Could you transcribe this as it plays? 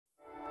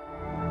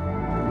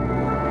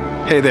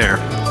Hey there,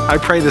 I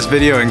pray this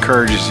video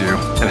encourages you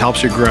and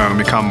helps you grow and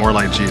become more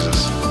like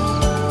Jesus.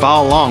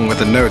 Follow along with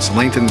the notes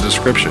linked in the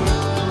description.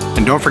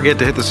 And don't forget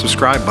to hit the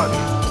subscribe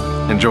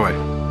button. Enjoy.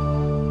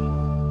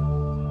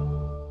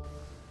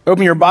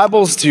 Open your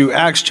Bibles to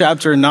Acts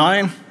chapter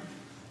 9.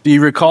 Do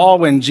you recall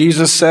when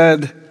Jesus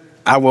said,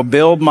 "I will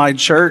build my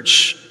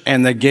church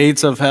and the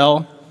gates of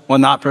hell will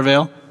not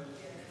prevail"?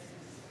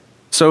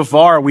 So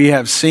far, we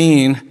have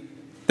seen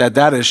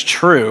that is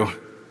true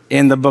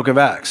in the book of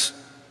Acts.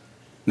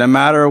 No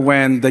matter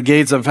when the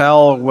gates of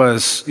hell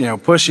was,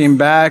 pushing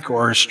back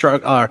or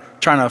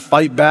trying to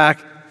fight back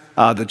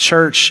the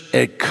church,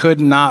 it could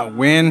not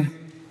win.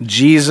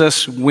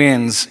 Jesus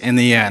wins in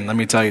the end. Let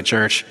me tell you,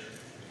 church.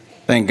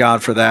 Thank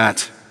God for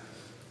that.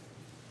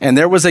 And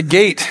there was a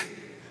gate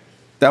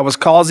that was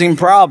causing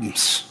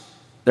problems.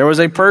 There was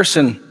a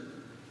person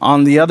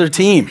on the other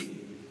team,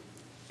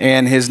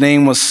 and his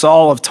name was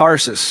Saul of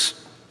Tarsus.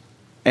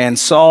 And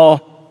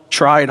Saul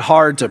tried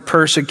hard to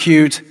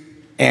persecute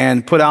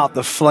and put out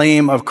the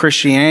flame of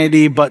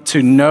Christianity, but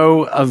to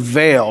no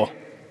avail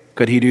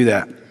could he do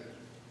that.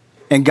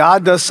 And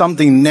God does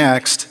something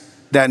next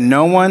that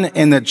no one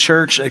in the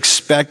church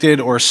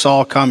expected or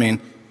saw coming.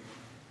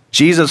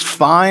 Jesus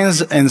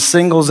finds and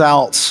singles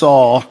out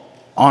Saul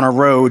on a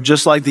road,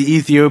 just like the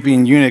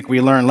Ethiopian eunuch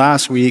we learned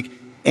last week,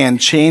 and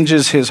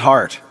changes his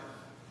heart.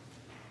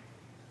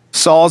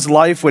 Saul's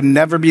life would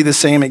never be the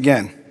same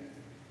again.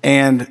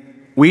 And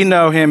we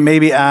know him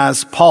maybe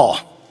as Paul.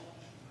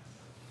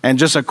 And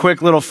just a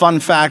quick little fun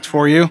fact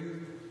for you.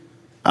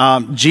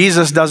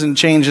 Jesus doesn't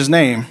change his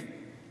name.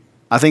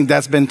 I think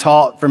that's been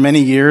taught for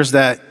many years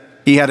that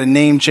he had a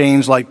name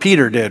change like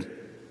Peter did,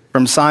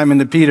 from Simon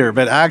to Peter.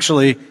 But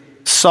actually,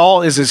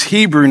 Saul is his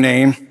Hebrew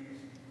name,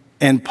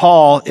 and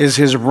Paul is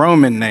his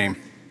Roman name.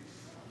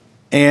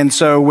 And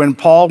so when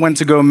Paul went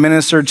to go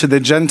minister to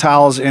the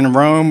Gentiles in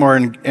Rome or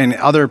in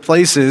other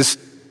places,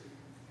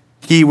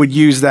 he would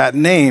use that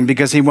name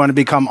because he wanted to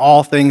become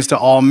all things to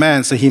all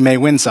men so he may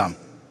win some.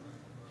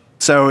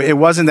 So it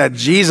wasn't that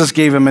Jesus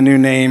gave him a new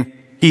name.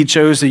 He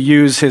chose to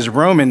use his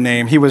Roman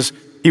name. He was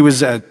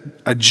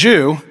a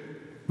Jew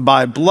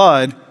by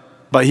blood,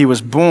 but he was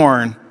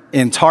born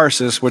in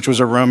Tarsus, which was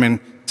a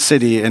Roman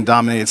city and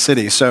dominated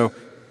city. So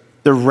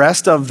the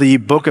rest of the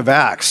book of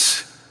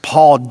Acts,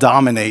 Paul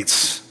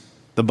dominates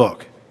the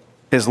book,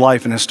 his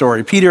life and his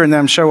story. Peter and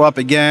them show up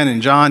again,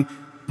 and John,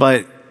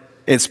 but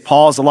it's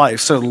Paul's life.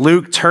 So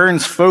Luke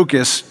turns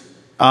focus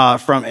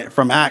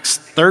from Acts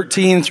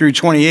 13 through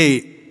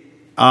 28.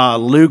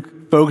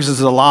 Luke focuses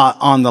a lot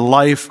on the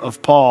life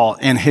of Paul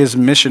and his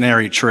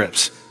missionary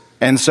trips.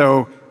 And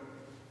so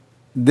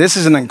this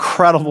is an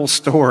incredible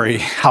story,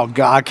 how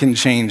God can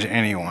change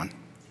anyone.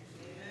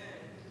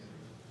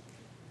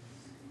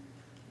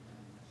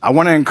 I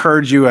want to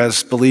encourage you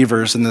as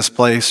believers in this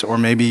place, or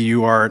maybe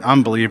you are an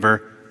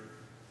unbeliever.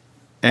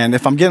 And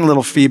if I'm getting a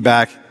little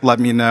feedback, let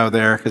me know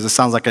there, because it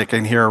sounds like I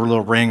can hear a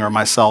little ring or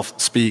myself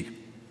speak.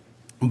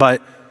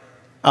 But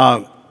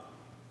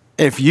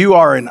if you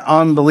are an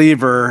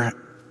unbeliever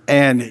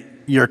and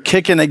you're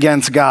kicking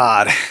against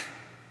God,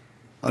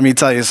 let me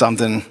tell you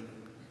something.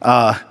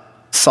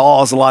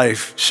 Saul's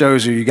life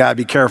shows you got to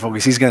be careful,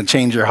 because he's going to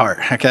change your heart,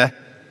 okay?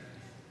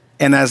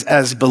 And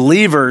as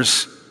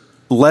believers,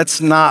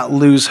 let's not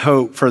lose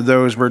hope for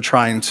those we're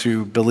trying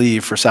to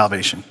believe for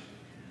salvation.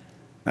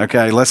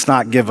 Okay, let's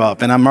not give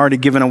up. And I'm already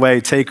giving away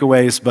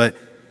takeaways, but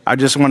I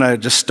just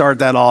want to start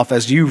that off.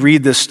 As you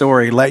read this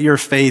story, let your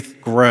faith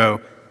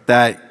grow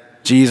that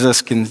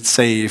Jesus can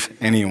save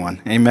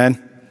anyone.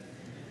 Amen.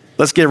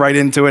 Let's get right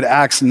into it.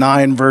 Acts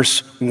 9,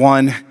 verse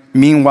 1.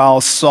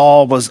 Meanwhile,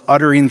 Saul was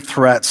uttering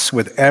threats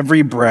with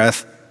every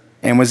breath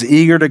and was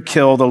eager to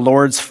kill the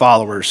Lord's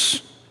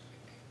followers.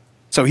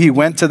 So he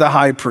went to the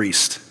high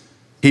priest.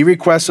 He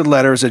requested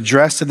letters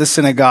addressed to the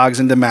synagogues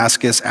in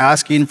Damascus,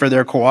 asking for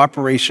their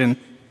cooperation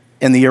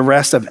in the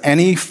arrest of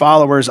any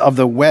followers of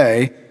the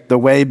way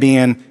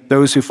being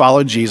those who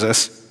followed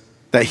Jesus,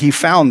 that he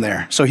found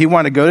there. So he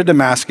wanted to go to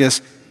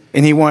Damascus,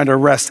 and he wanted to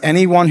arrest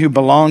anyone who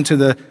belonged to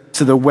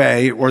the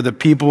way, or the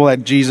people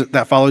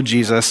that followed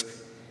Jesus,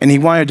 and he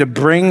wanted to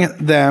bring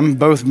them,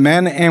 both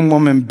men and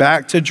women,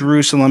 back to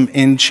Jerusalem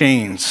in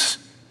chains.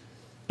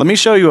 Let me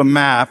show you a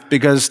map,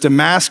 because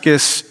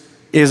Damascus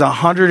is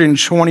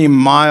 120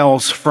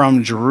 miles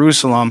from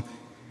Jerusalem.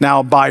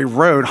 Now, by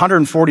road,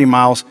 140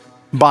 miles,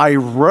 by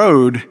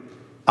road,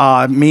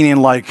 meaning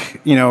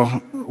like,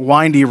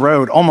 windy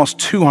road, almost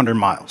 200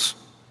 miles,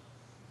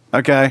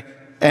 okay?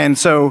 And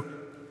so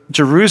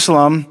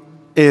Jerusalem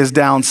is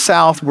down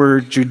south where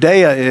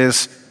Judea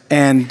is,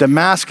 and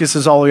Damascus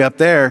is all the way up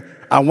there.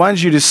 I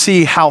wanted you to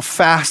see how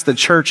fast the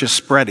church is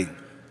spreading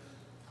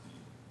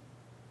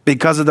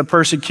because of the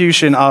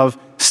persecution of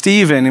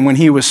Stephen and when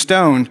he was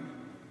stoned.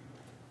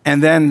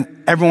 And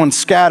then everyone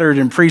scattered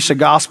and preached the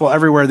gospel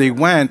everywhere they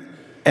went,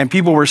 and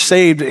people were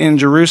saved in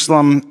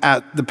Jerusalem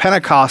at the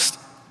Pentecost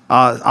in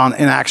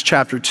Acts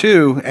chapter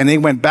 2, and they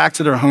went back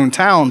to their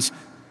hometowns.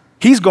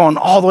 He's going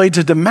all the way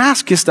to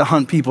Damascus to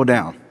hunt people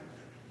down.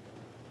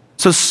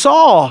 So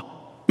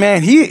Saul,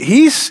 man,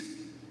 he's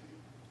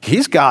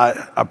he's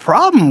got a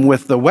problem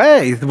with the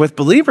way, with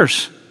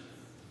believers.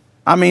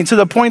 I mean, to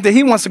the point that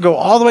he wants to go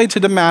all the way to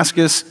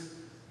Damascus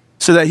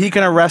so that he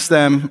can arrest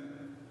them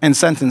and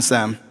sentence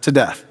them to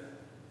death.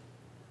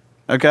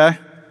 Okay?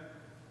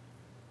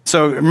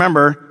 So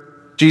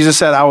remember, Jesus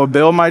said, I will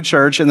build my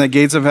church and the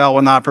gates of hell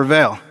will not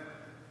prevail.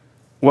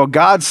 Well,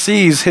 God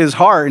sees his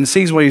heart and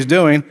sees what he's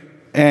doing,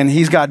 and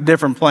he's got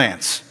different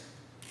plans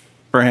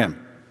for him.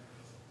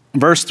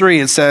 Verse 3,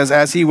 it says,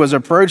 as he was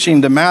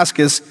approaching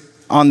Damascus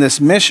on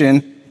this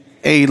mission,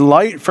 a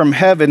light from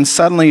heaven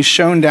suddenly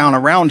shone down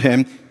around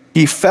him.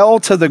 He fell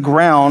to the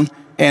ground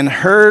and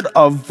heard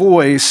a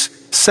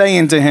voice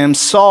saying to him,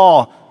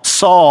 Saul,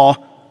 Saul,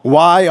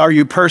 why are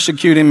you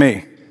persecuting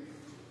me?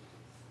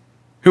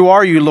 Who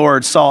are you,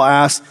 Lord? Saul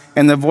asked,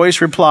 and the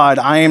voice replied,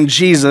 I am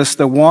Jesus,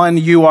 the one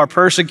you are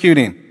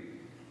persecuting.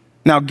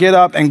 Now get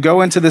up and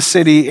go into the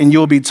city, and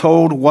you'll be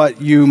told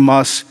what you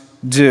must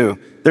do.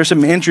 There's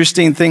some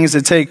interesting things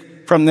to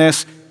take from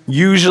this.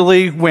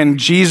 Usually when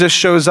Jesus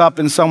shows up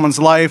in someone's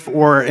life,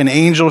 or an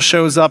angel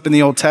shows up in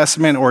the Old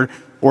Testament,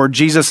 or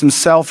Jesus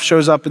himself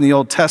shows up in the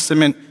Old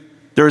Testament,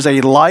 there's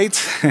a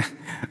light,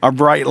 a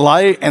bright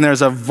light, and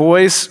there's a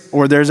voice,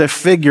 or there's a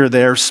figure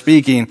there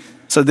speaking.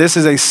 So this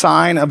is a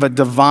sign of a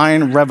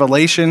divine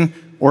revelation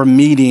or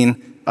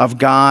meeting of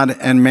God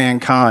and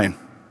mankind.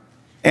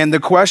 And the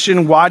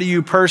question, why do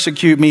you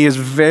persecute me, is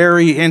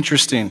very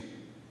interesting.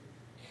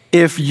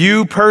 If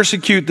you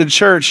persecute the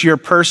church, you're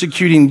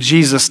persecuting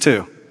Jesus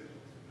too,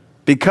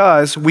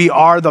 because we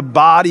are the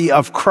body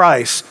of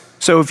Christ.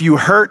 So if you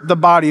hurt the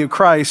body of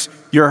Christ,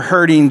 you're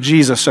hurting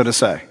Jesus, so to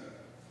say.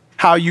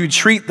 How you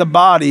treat the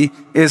body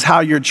is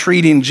how you're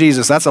treating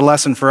Jesus. That's a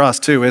lesson for us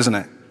too, isn't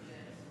it?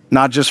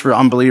 Not just for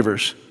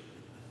unbelievers.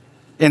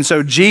 And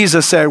so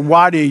Jesus said,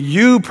 why do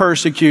you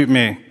persecute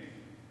me?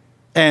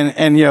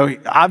 And you know,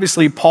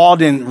 obviously Paul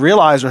didn't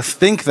realize or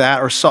think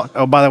that, or saw,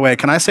 oh, by the way,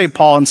 can I say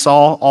Paul and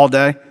Saul all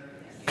day?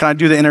 Can I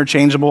do the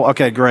interchangeable?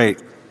 Okay, great.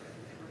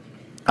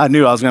 I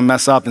knew I was going to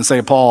mess up and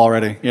say Paul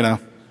already, you know.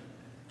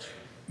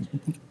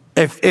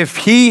 If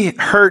he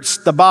hurts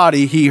the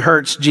body, he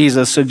hurts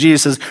Jesus. So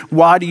Jesus says,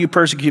 why do you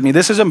persecute me?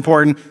 This is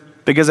important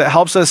because it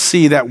helps us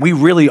see that we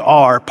really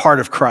are part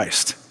of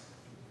Christ,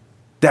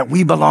 that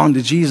we belong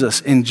to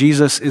Jesus, and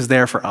Jesus is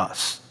there for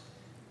us.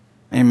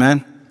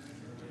 Amen?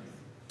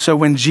 So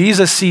when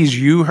Jesus sees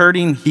you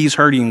hurting, he's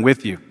hurting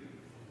with you.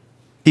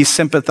 He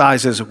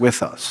sympathizes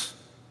with us.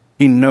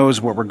 He knows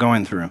what we're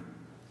going through.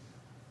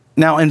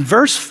 Now in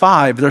verse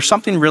 5, there's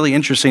something really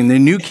interesting. The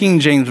New King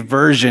James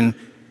Version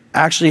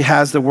actually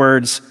has the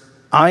words,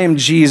 I am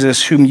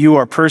Jesus whom you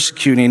are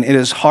persecuting. It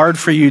is hard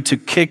for you to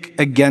kick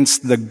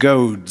against the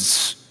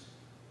goads.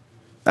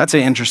 That's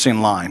an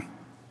interesting line.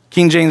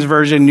 King James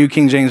Version, New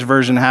King James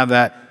Version have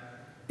that.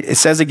 It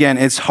says again,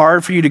 it's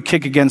hard for you to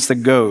kick against the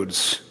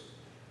goads.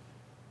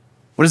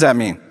 What does that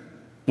mean?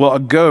 Well, a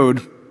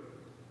goad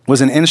was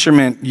an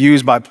instrument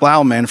used by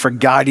plowmen for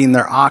guiding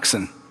their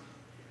oxen.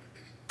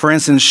 For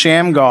instance,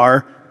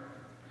 Shamgar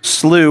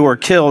slew or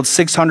killed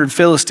 600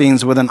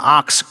 Philistines with an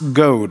ox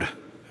goad.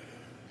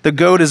 The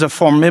goad is a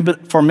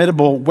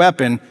formidable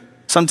weapon.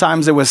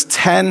 Sometimes it was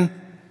 10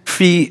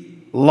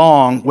 feet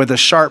long with a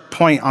sharp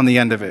point on the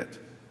end of it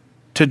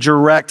to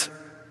direct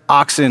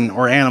oxen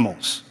or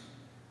animals.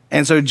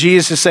 And so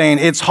Jesus is saying,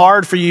 it's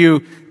hard for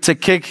you to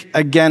kick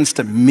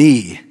against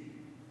me.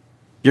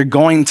 You're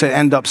going to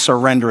end up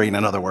surrendering,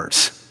 in other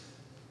words.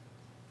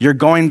 You're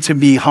going to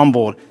be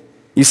humbled.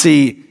 You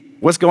see,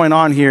 what's going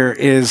on here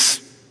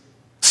is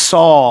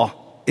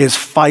Saul is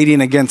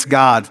fighting against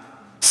God.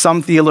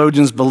 Some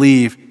theologians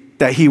believe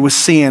that he was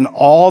seeing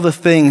all the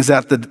things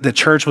that the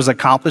church was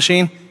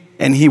accomplishing,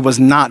 and he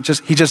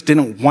just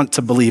didn't want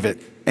to believe it.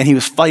 And he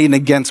was fighting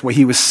against what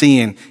he was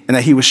seeing, and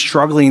that he was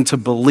struggling to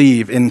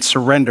believe and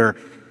surrender.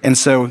 And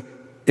so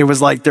it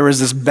was like there was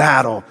this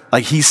battle.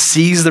 Like he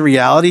sees the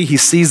reality, he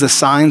sees the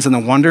signs and the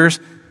wonders,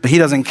 but he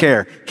doesn't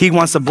care. He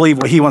wants to believe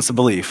what he wants to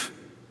believe.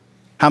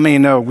 How many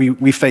know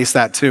we face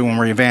that too when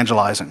we're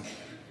evangelizing?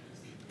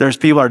 There's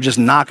people that are just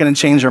not going to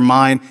change their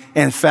mind.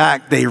 In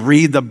fact, they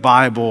read the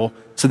Bible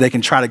so they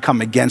can try to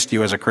come against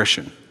you as a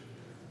Christian.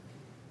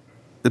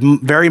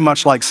 Very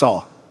much like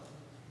Saul.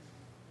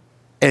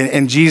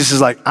 And Jesus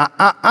is like,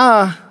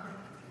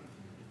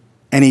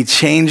 And he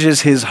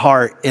changes his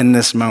heart in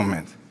this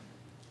moment.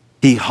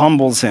 He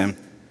humbles him.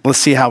 Let's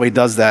see how he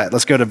does that.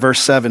 Let's go to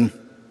verse 7.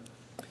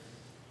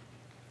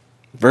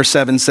 Verse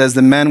 7 says,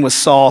 the men with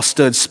Saul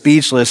stood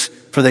speechless,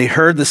 for they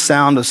heard the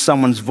sound of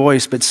someone's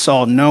voice, but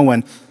saw no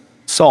one.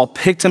 Saul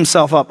picked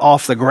himself up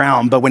off the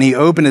ground, but when he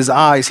opened his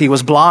eyes, he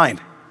was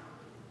blind.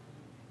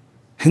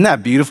 Isn't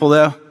that beautiful,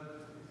 though?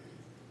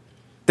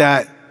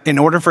 That in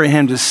order for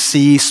him to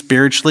see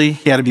spiritually,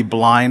 he had to be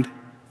blind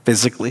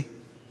physically.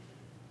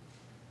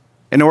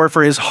 In order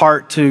for his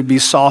heart to be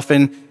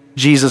softened,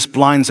 Jesus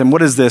blinds him.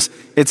 What is this?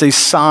 It's a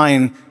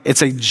sign.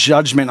 It's a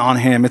judgment on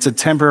him. It's a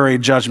temporary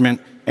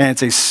judgment, and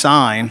it's a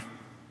sign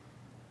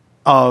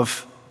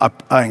of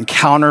an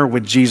encounter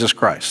with Jesus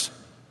Christ.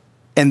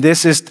 And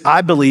this is,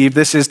 I believe,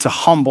 this is to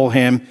humble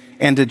him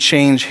and to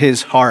change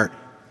his heart.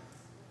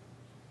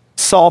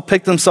 Saul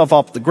picked himself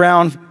off the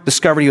ground,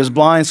 discovered he was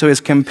blind, so his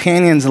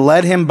companions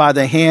led him by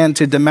the hand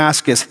to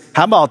Damascus.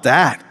 How about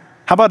that?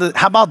 How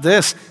about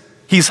this?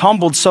 He's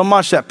humbled so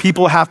much that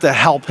people have to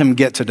help him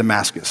get to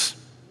Damascus.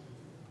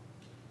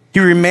 He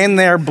remained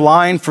there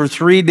blind for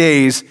 3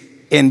 days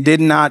and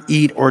did not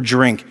eat or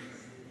drink.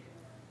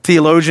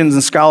 Theologians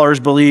and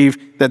scholars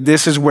believe that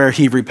this is where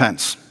he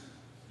repents.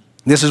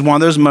 This is one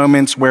of those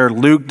moments where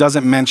Luke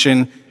doesn't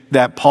mention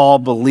that Paul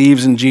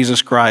believes in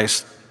Jesus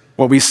Christ.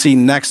 What we see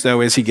next,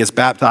 though, is he gets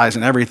baptized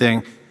and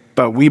everything.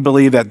 But we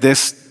believe that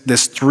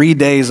this 3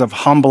 days of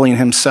humbling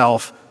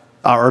himself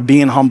or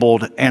being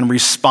humbled and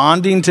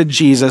responding to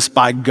Jesus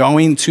by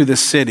going to the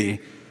city,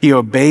 he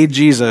obeyed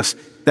Jesus,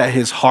 that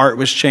his heart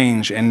was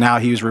changed, and now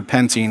he was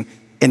repenting.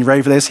 And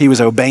ready for this? He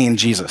was obeying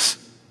Jesus.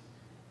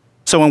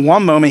 So in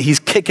one moment, he's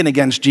kicking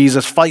against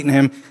Jesus, fighting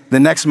him. The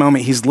next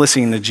moment, he's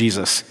listening to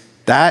Jesus.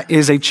 That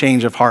is a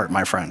change of heart,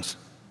 my friends.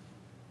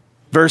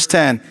 Verse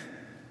 10,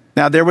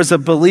 now there was a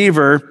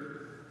believer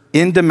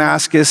in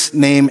Damascus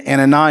named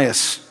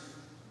Ananias.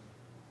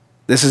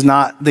 This is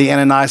not the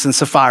Ananias and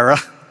Sapphira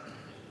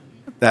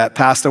that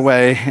passed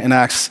away in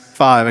Acts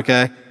 5,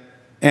 okay?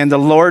 And the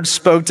Lord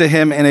spoke to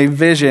him in a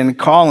vision,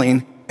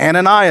 calling,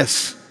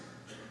 Ananias.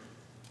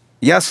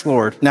 Yes,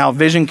 Lord. Now,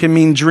 vision can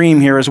mean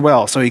dream here as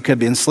well. So he could have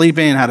been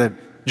sleeping and had a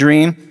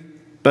dream,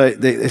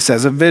 but it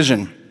says a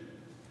vision.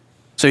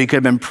 So he could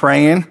have been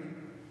praying,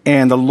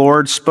 and the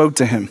Lord spoke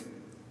to him.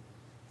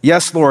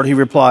 Yes, Lord, he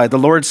replied. The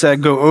Lord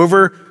said, go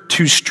over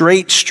to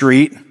Straight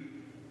Street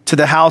to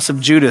the house of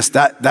Judas.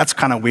 That's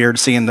kind of weird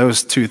seeing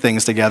those two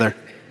things together.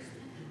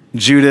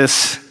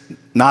 Judas,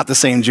 not the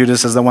same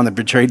Judas as the one that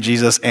betrayed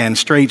Jesus, and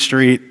Straight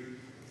Street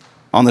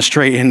on the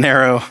straight and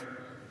narrow.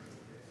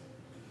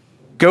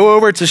 Go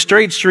over to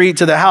Straight Street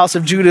to the house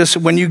of Judas.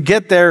 When you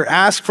get there,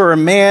 ask for a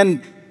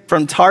man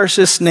from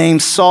Tarsus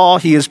named Saul.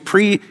 He is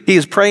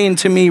praying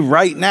to me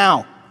right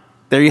now.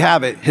 There you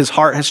have it. His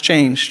heart has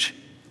changed.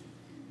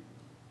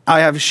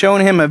 I have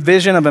shown him a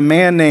vision of a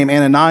man named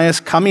Ananias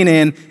coming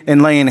in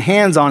and laying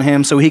hands on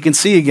him so he can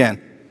see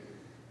again.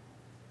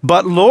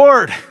 But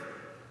Lord,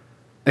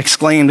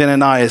 exclaimed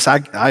Ananias,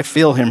 I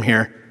feel him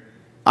here.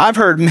 I've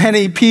heard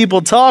many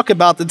people talk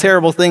about the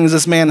terrible things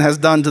this man has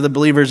done to the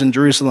believers in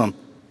Jerusalem.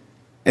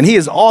 And he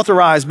is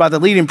authorized by the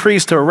leading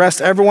priest to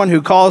arrest everyone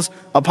who calls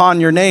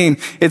upon your name.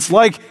 It's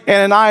like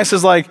Ananias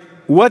is like,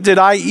 what did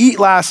I eat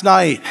last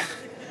night?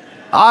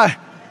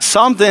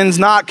 Something's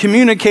not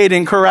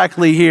communicating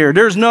correctly here.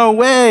 There's no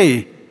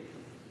way.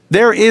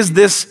 There is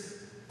this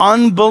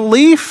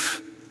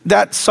unbelief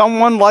that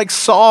someone like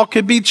Saul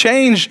could be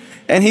changed.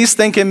 And he's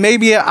thinking,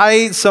 maybe I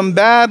ate some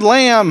bad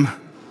lamb.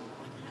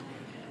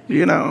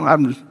 You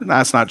know,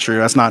 that's not true.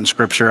 That's not in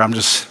scripture. I'm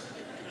just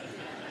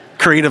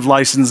creative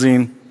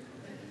licensing.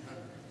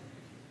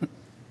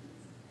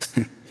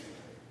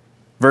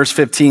 Verse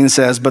 15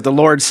 says, but the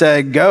Lord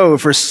said, go,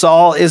 for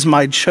Saul is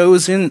my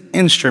chosen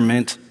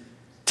instrument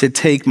to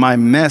take my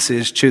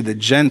message to the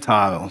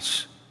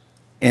Gentiles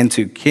and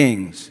to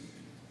kings,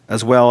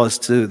 as well as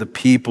to the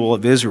people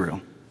of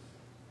Israel.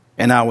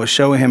 And I will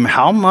show him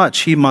how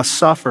much he must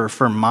suffer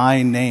for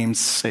my name's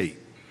sake.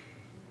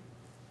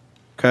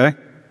 Okay?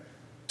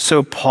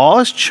 So Paul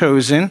is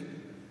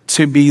chosen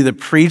to be the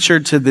preacher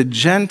to the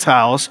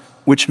Gentiles,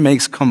 which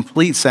makes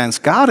complete sense.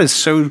 God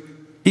is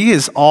he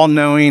is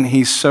all-knowing.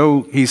 He's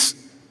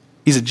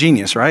a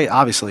genius, right?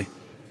 Obviously.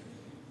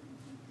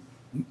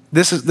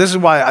 This is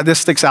why this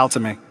sticks out to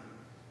me.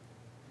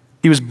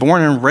 He was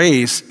born and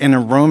raised in a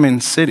Roman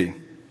city,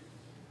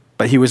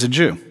 but he was a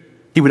Jew.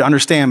 He would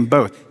understand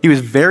both. He was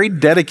very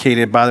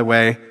dedicated, by the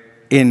way,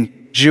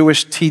 in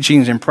Jewish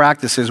teachings and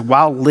practices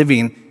while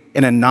living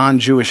in a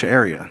non-Jewish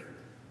area.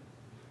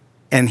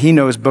 And he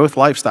knows both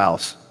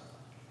lifestyles.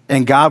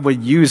 And God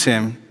would use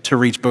him to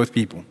reach both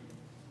people.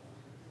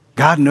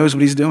 God knows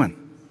what he's doing,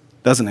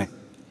 doesn't he?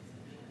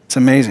 It's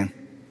amazing.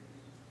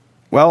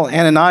 Well,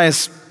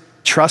 Ananias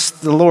trusts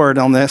the Lord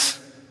on this.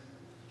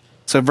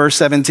 So verse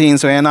 17,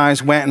 so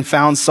Ananias went and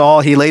found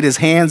Saul. He laid his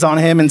hands on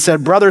him and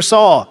said, Brother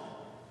Saul.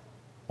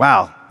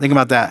 Wow, think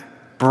about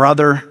that.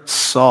 Brother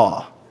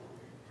Saul.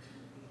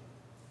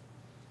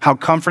 How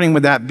comforting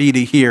would that be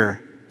to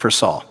hear for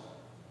Saul?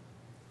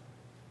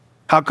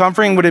 How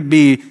comforting would it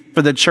be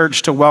for the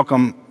church to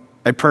welcome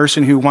a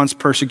person who once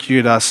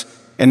persecuted us,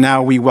 and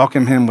now we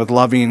welcome him with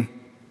loving,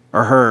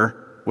 or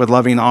her with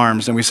loving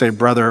arms, and we say,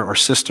 brother or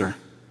sister,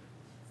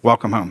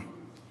 welcome home.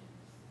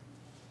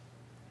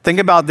 Think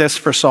about this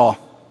for Saul.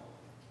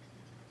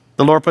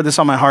 The Lord put this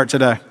on my heart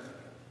today.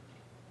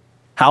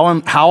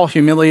 How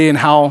humiliating,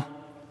 how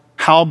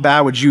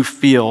bad would you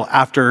feel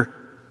after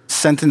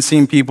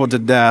sentencing people to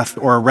death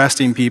or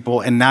arresting people,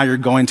 and now you're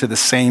going to the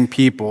same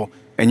people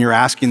and you're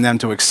asking them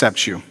to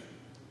accept you?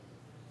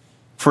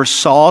 For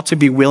Saul to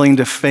be willing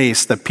to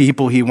face the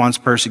people he once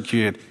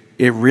persecuted,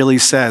 it really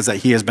says that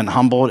he has been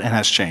humbled and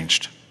has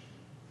changed.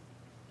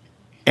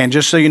 And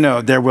just so you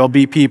know, there will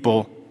be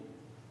people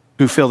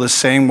who feel the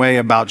same way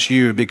about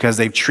you because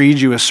they've treated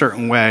you a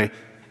certain way,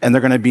 and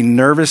they're going to be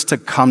nervous to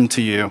come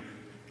to you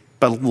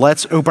but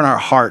let's open our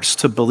hearts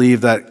to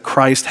believe that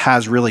Christ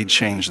has really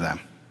changed them.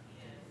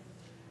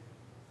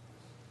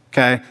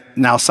 Okay?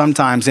 Now,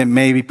 sometimes it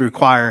may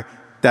require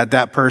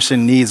that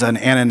person needs an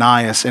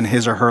Ananias in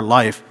his or her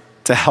life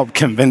to help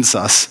convince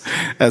us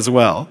as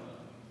well.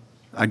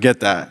 I get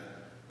that.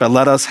 But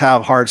let us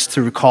have hearts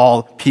to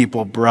call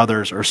people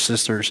brothers or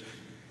sisters.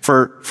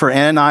 For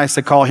Ananias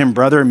to call him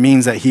brother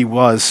means that he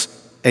was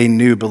a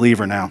new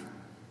believer now.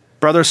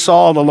 Brother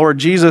Saul, the Lord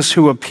Jesus,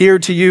 who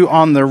appeared to you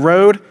on the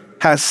road,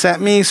 has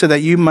sent me so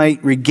that you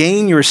might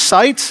regain your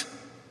sight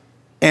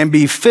and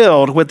be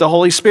filled with the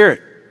Holy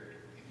Spirit.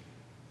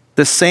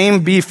 The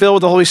same be filled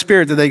with the Holy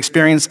Spirit that they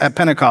experienced at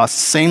Pentecost.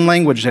 Same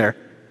language there.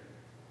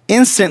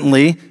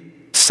 Instantly,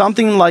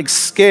 something like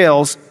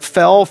scales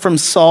fell from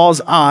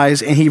Saul's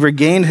eyes and he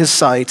regained his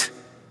sight.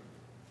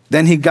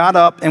 Then he got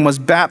up and was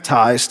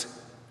baptized.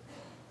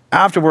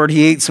 Afterward,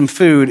 he ate some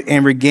food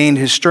and regained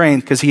his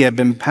strength because he had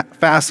been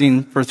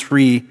fasting for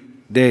 3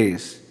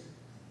 days.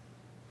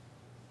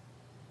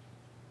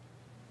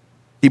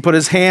 He put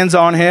his hands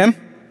on him.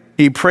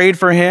 He prayed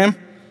for him.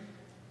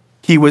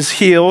 He was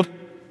healed.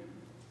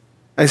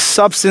 A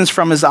substance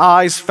from his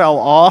eyes fell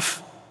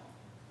off.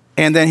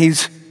 And then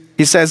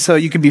he says, so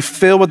you could be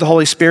filled with the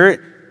Holy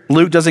Spirit.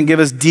 Luke doesn't give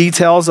us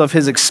details of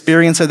his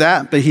experience of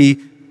that, but he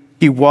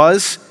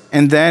was.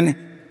 And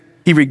then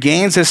he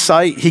regains his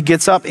sight. He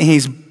gets up and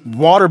he's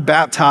water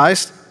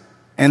baptized.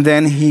 And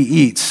then he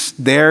eats.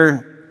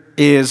 There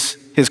is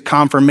his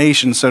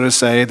confirmation, so to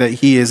say, that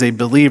he is a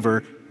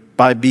believer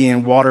by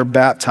being water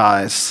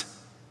baptized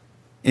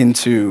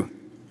into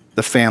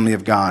the family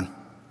of God.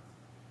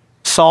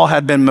 Saul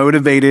had been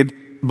motivated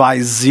by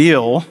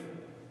zeal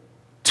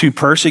to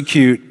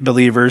persecute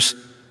believers,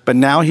 but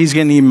now he's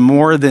going to need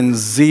more than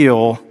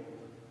zeal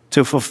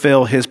to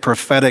fulfill his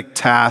prophetic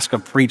task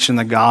of preaching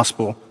the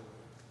gospel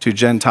to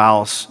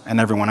Gentiles and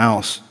everyone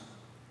else.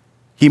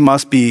 He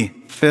must be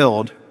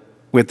filled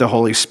with the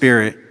Holy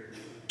Spirit,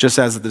 just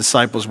as the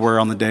disciples were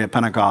on the day of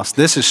Pentecost.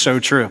 This is so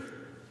true.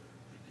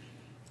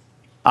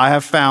 I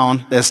have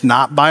found it's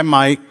not by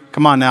might,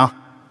 come on now,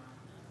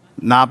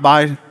 not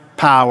by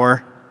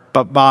power,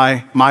 but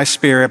by my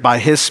Spirit, by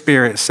his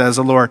Spirit, says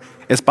the Lord.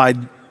 It's by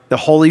the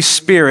Holy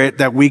Spirit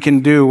that we can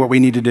do what we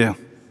need to do.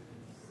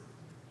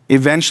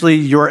 Eventually,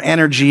 your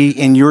energy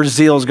and your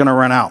zeal is going to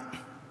run out.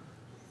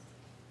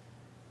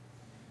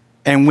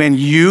 And when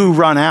you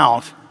run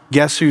out,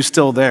 guess who's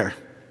still there?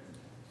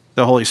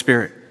 The Holy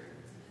Spirit.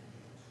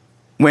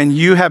 When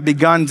you have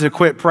begun to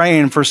quit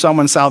praying for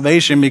someone's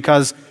salvation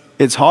because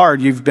it's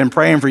hard, you've been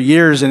praying for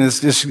years and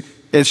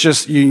it's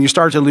just you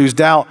start to lose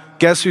doubt,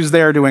 guess who's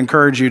there to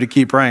encourage you to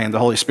keep praying? The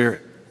Holy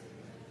Spirit.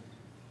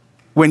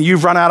 When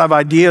you've run out of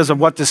ideas of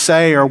what to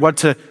say or what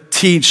to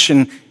teach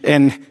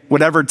and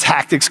whatever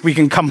tactics we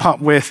can come up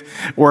with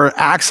or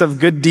acts of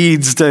good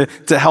deeds to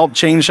help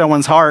change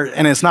someone's heart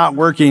and it's not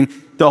working,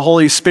 the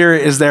Holy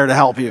Spirit is there to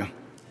help you.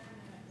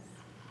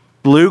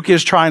 Luke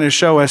is trying to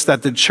show us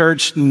that the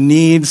church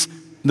needs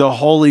the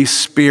Holy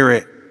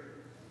Spirit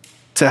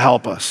to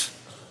help us.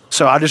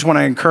 So I just want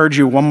to encourage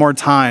you one more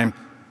time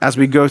as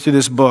we go through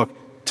this book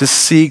to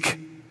seek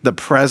the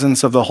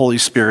presence of the Holy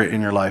Spirit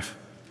in your life.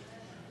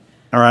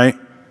 All right?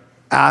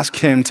 Ask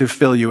him to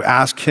fill you.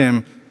 Ask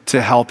him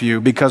to help you,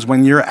 because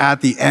when you're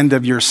at the end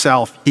of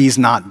yourself, he's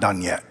not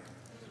done yet.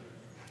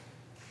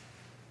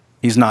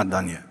 He's not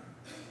done yet.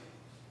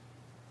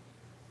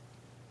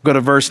 Go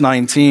to verse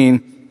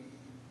 19.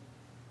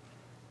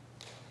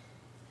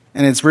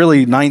 And it's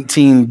really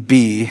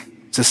 19b.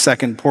 It's the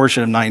second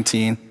portion of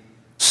 19.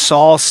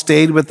 Saul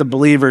stayed with the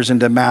believers in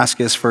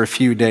Damascus for a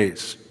few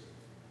days.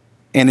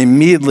 And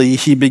immediately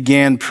he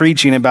began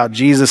preaching about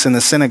Jesus in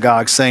the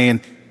synagogue,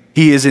 saying,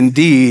 he is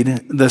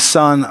indeed the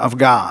Son of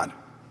God.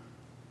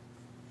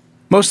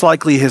 Most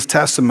likely his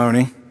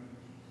testimony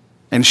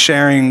and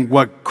sharing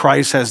what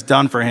Christ has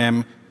done for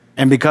him,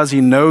 and because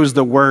he knows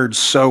the word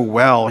so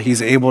well,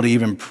 he's able to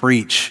even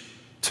preach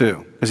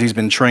too, because he's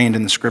been trained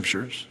in the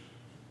scriptures.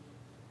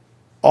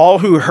 All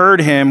who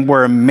heard him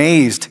were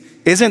amazed.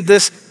 Isn't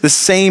this the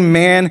same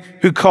man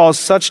who caused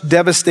such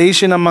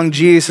devastation among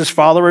Jesus'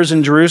 followers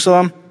in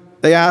Jerusalem?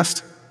 They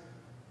asked.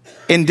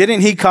 And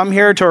didn't he come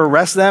here to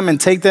arrest them and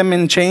take them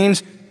in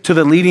chains to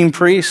the leading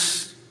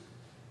priests?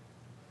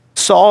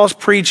 Saul's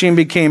preaching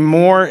became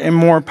more and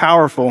more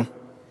powerful,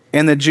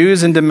 and the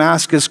Jews in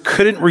Damascus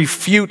couldn't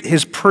refute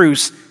his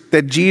proofs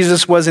that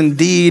Jesus was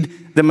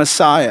indeed the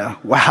Messiah.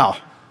 Wow,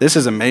 this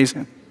is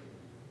amazing.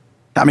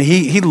 I mean,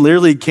 he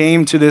literally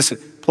came to this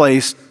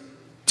place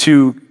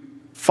to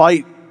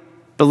fight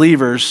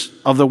believers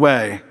of the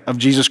way of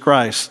Jesus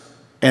Christ,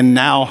 and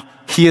now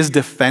he is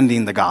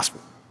defending the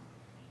gospel.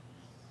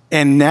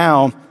 And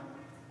now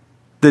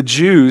the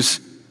Jews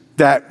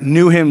that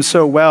knew him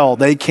so well,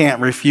 they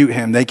can't refute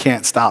him. They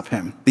can't stop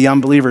him. The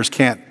unbelievers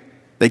can't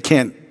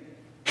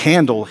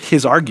handle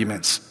his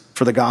arguments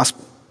for the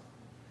gospel.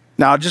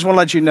 Now, I just want to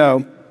let you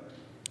know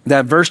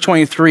that verse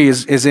 23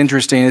 is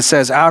interesting. It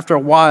says, after a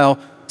while,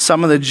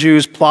 some of the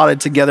Jews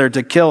plotted together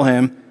to kill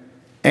him,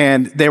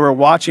 and they were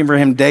watching for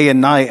him day and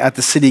night at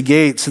the city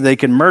gate so they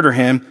could murder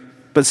him.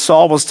 But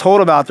Saul was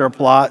told about their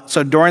plot.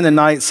 So during the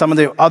night, some of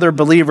the other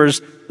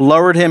believers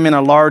lowered him in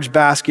a large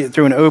basket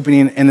through an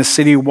opening in the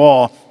city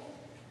wall.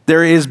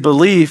 There is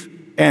belief,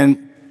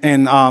 and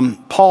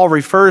Paul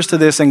refers to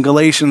this in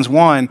Galatians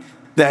 1,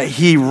 that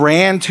he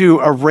ran to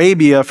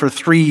Arabia for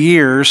 3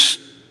 years.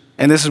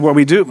 And this is what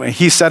we do.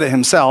 He said it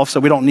himself, so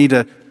we don't need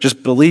to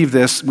just believe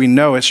this. We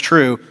know it's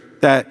true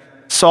that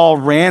Saul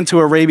ran to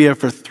Arabia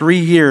for 3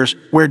 years,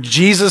 where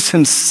Jesus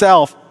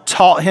himself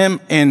taught him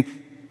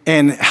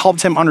and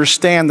helped him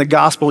understand the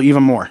gospel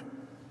even more.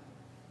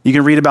 You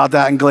can read about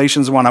that in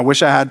Galatians 1. I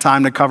wish I had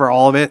time to cover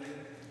all of it.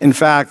 In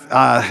fact,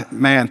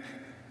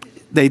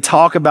 they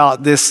talk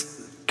about this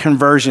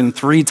conversion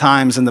 3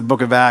 times in the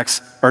book of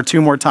Acts, or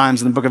 2 more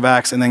times in the book of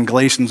Acts, and then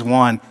Galatians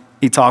 1,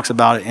 he talks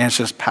about it, and it's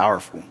just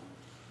powerful.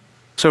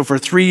 So for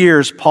 3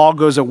 years, Paul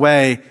goes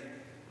away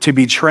to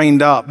be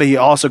trained up, but he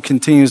also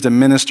continues to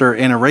minister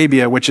in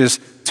Arabia, which is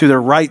to the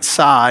right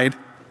side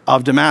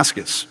of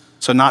Damascus,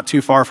 so not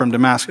too far from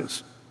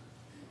Damascus.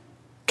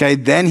 Okay,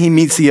 then he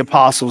meets the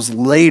apostles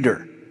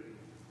later,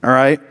 all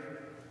right?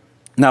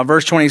 Now,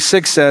 verse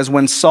 26 says,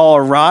 when Saul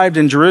arrived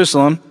in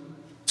Jerusalem,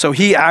 so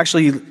he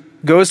actually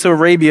goes to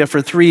Arabia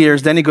for 3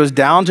 years, then he goes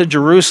down to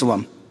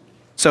Jerusalem.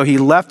 So he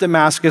left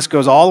Damascus,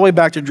 goes all the way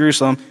back to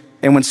Jerusalem,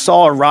 and when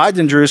Saul arrived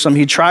in Jerusalem,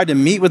 he tried to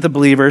meet with the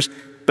believers,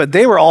 but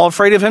they were all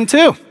afraid of him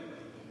too.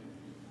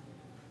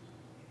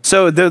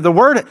 So the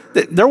word,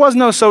 there was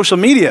no social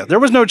media. There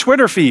was no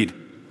Twitter feed.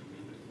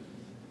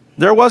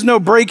 There was no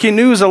breaking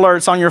news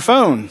alerts on your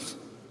phones.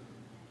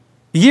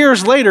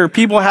 Years later,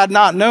 people had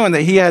not known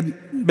that he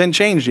had been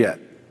changed yet.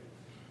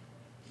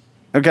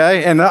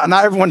 Okay, and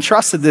not everyone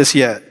trusted this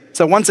yet.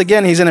 So once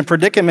again, he's in a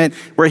predicament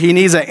where he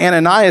needs an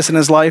Ananias in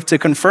his life to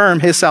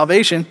confirm his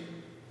salvation.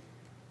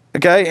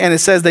 Okay, and it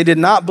says they did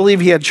not believe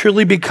he had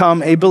truly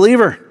become a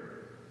believer.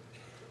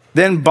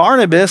 Then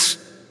Barnabas,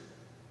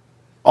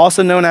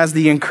 also known as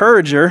the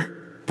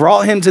encourager,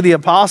 brought him to the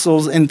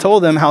apostles and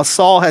told them how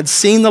Saul had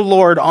seen the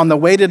Lord on the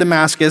way to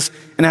Damascus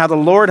and how the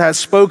Lord had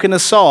spoken to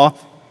Saul.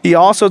 He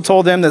also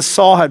told them that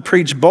Saul had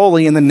preached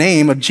boldly in the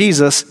name of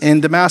Jesus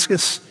in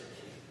Damascus.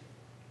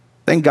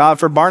 Thank God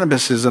for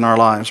Barnabas in our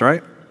lives,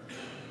 right?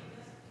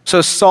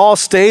 So Saul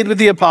stayed with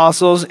the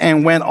apostles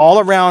and went all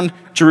around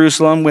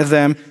Jerusalem with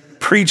them,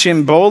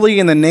 preaching boldly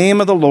in the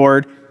name of the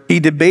Lord. He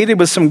debated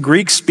with some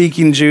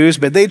Greek-speaking Jews,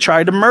 but they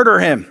tried to murder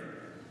him.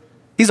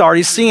 He's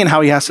already seen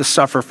how he has to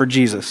suffer for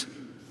Jesus.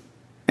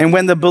 And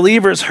when the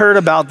believers heard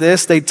about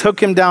this, they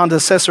took him down to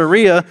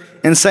Caesarea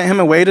and sent him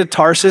away to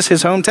Tarsus,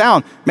 his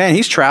hometown. Man,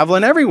 he's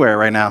traveling everywhere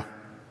right now.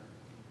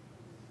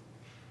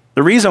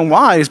 The reason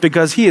why is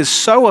because he is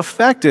so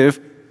effective,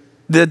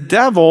 the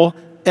devil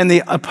and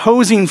the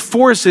opposing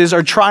forces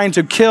are trying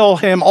to kill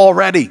him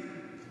already.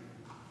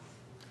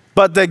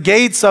 But the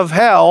gates of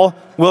hell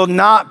will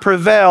not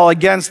prevail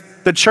against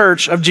the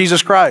church of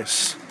Jesus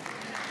Christ.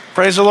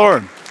 Praise the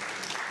Lord.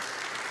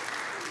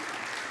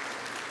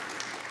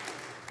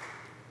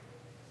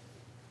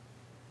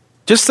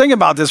 Just think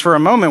about this for a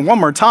moment, one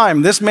more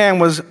time. This man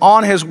was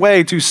on his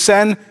way to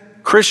send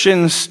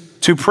Christians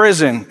to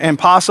prison and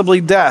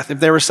possibly death if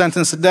they were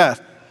sentenced to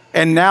death.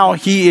 And now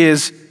he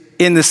is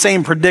in the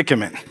same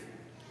predicament.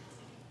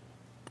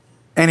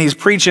 And he's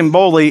preaching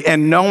boldly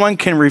and no one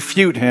can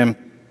refute him.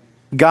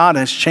 God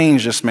has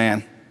changed this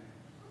man.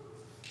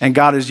 And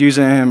God is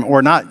using him,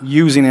 or not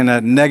using in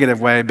a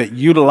negative way, but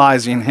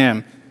utilizing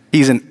him.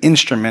 He's an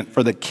instrument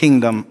for the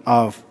kingdom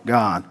of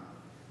God.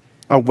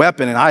 A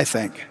weapon, and I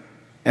think.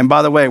 And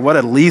by the way, what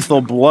a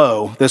lethal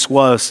blow this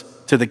was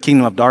to the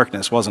kingdom of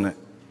darkness, wasn't it?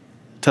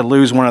 To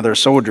lose one of their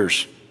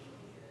soldiers.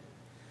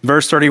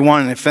 Verse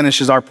 31, and it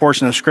finishes our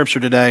portion of scripture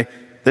today.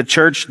 The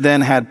church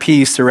then had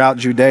peace throughout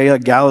Judea,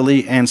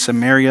 Galilee, and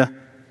Samaria,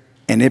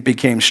 and it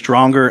became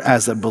stronger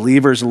as the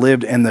believers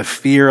lived in the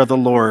fear of the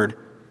Lord,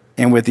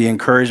 and with the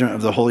encouragement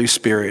of the Holy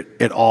Spirit,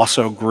 it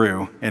also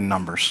grew in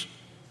numbers.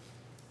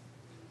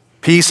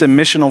 Peace and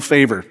missional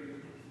favor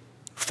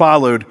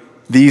followed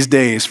these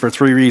days for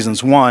 3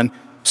 reasons. 1,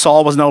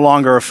 Saul was no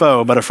longer a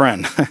foe, but a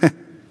friend, and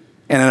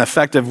an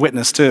effective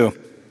witness too.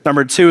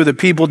 Number 2, the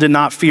people did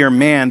not fear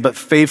man, but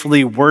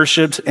faithfully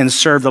worshiped and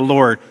served the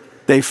Lord.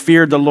 They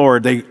feared the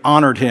Lord, they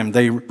honored him,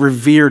 they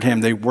revered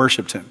him, they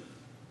worshiped him.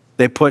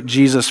 They put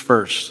Jesus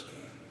first.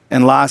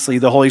 And lastly,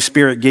 the Holy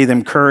Spirit gave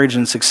them courage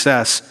and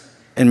success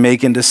in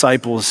making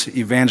disciples,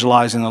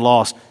 evangelizing the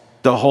lost.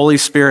 The Holy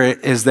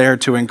Spirit is there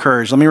to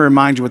encourage. Let me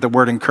remind you what the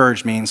word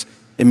encourage means.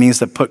 It means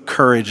to put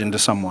courage into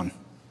someone.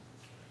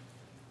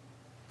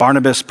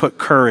 Barnabas put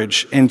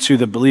courage into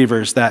the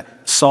believers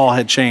that Saul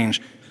had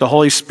changed. The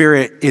Holy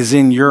Spirit is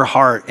in your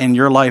heart, in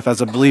your life as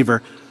a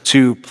believer,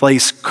 to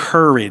place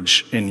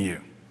courage in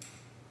you.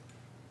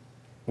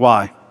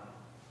 Why?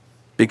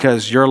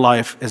 Because your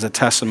life is a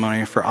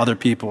testimony for other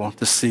people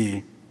to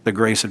see the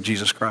grace of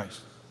Jesus Christ.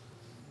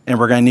 And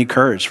we're going to need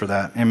courage for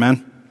that.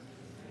 Amen?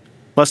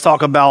 Let's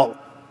talk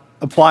about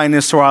applying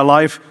this to our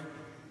life.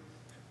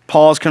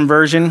 Paul's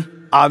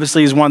conversion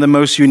obviously is one of the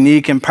most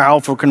unique and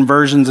powerful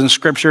conversions in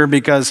Scripture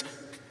because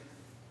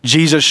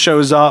Jesus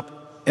shows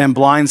up and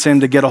blinds him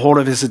to get a hold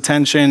of his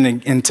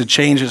attention and to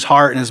change his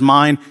heart and his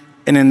mind.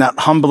 And in that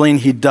humbling,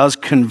 he does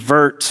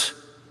convert.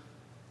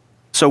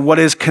 So what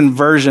is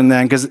conversion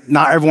then? Because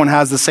not everyone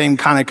has the same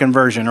kind of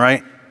conversion,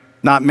 right?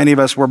 Not many of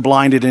us were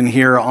blinded in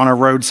here on a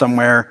road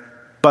somewhere,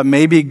 but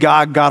maybe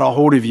God got a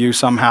hold of you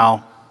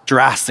somehow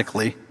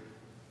drastically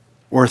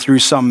or through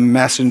some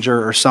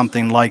messenger or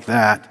something like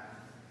that.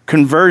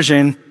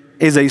 Conversion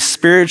is a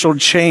spiritual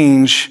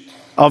change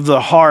of the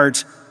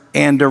heart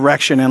and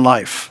direction in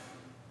life.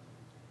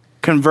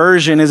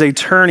 Conversion is a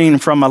turning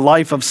from a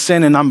life of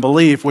sin and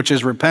unbelief, which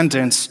is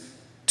repentance,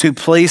 to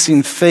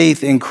placing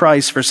faith in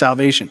Christ for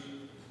salvation.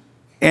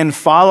 And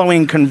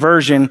following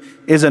conversion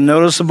is a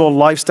noticeable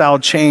lifestyle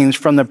change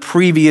from the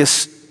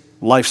previous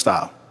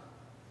lifestyle.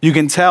 You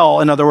can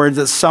tell, in other words,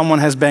 that someone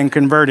has been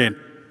converted.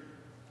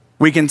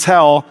 We can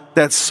tell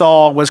that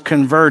Saul was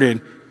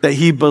converted, that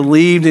he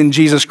believed in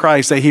Jesus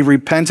Christ, that he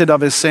repented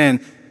of his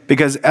sin,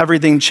 because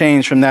everything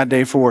changed from that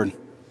day forward.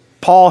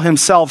 Paul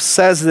himself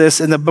says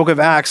this in the book of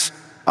Acts,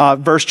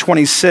 verse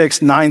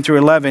 26, 9 through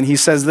 11. He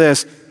says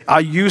this, I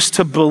used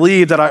to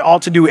believe that I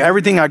ought to do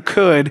everything I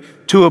could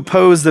to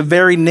oppose the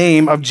very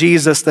name of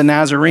Jesus the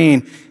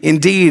Nazarene.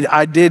 Indeed,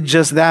 I did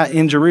just that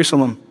in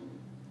Jerusalem.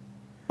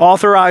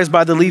 Authorized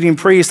by the leading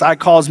priest, I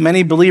caused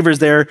many believers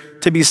there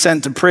to be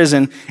sent to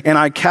prison, and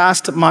I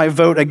cast my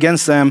vote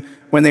against them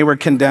when they were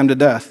condemned to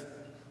death.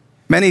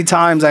 Many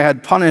times I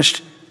had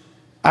punished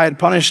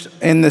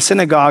in the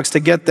synagogues to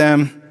get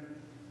them.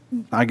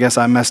 I guess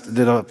I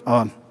did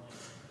a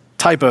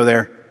typo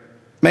there.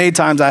 Many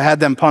times I had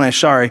them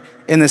punished,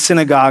 in the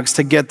synagogues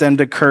to get them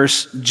to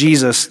curse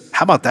Jesus.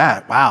 How about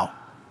that? Wow.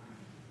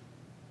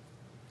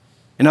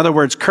 In other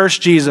words, curse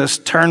Jesus,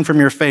 turn from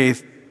your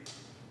faith,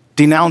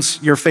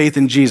 denounce your faith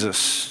in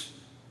Jesus.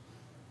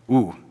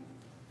 Ooh,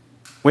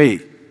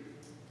 wait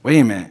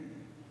a minute.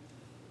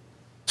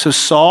 So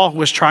Saul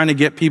was trying to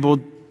get people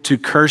to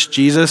curse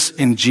Jesus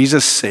and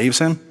Jesus saves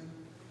him?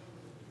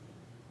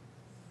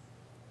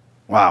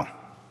 Wow,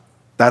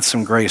 that's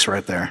some grace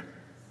right there.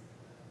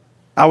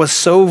 I was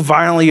so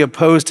violently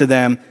opposed to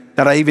them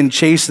that I even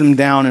chased them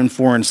down in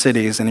foreign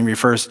cities, and he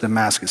refers to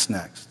Damascus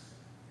next.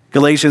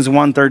 Galatians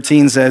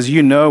 1:13 says,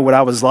 you know what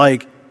I was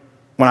like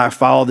when I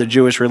followed the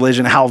Jewish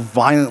religion, how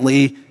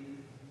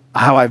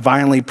I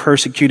violently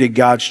persecuted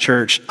God's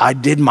church. I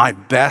did my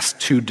best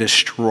to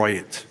destroy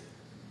it.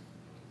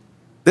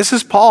 This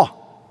is Paul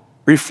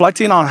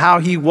reflecting on how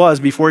he was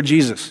before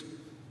Jesus.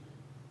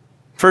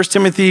 1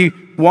 Timothy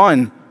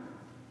 1,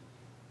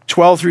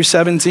 12 through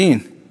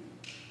 17.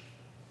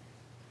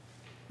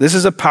 This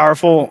is a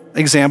powerful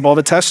example of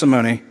a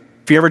testimony.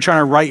 If you're ever trying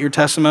to write your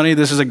testimony,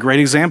 this is a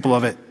great example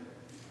of it.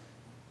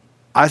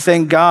 I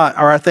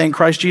thank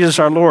Christ Jesus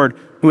our Lord,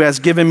 who has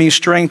given me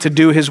strength to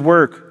do his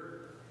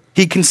work.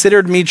 He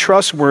considered me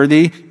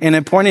trustworthy and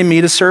appointed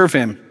me to serve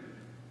him,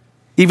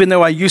 even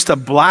though I used to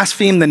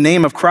blaspheme the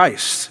name of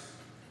Christ.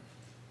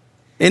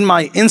 In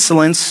my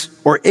insolence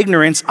or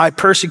ignorance, I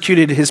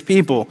persecuted his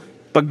people,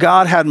 but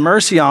God had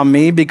mercy on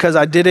me because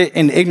I did it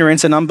in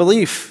ignorance and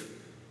unbelief.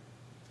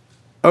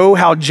 Oh,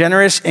 how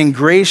generous and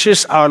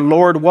gracious our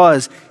Lord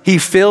was. He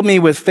filled me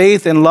with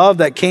faith and love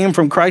that came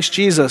from Christ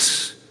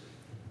Jesus.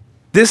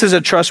 This is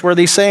a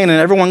trustworthy saying, and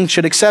everyone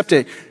should accept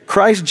it.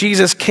 Christ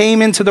Jesus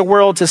came into the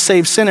world to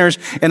save sinners,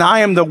 and I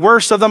am the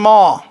worst of them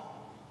all.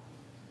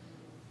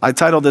 I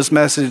titled this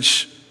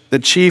message, The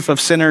Chief of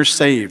Sinners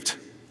Saved.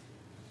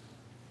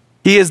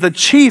 He is the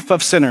chief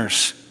of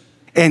sinners,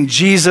 and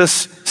Jesus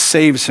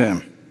saves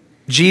him.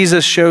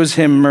 Jesus shows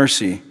him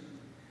mercy.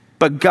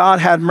 But God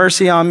had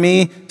mercy on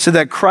me so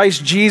that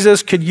Christ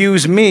Jesus could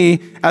use me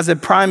as a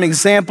prime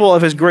example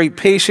of his great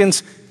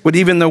patience with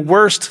even the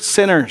worst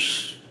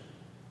sinners.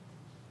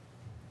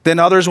 Then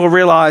others will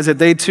realize that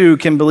they too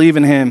can believe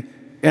in him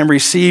and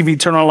receive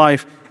eternal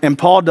life. And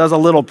Paul does a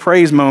little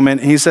praise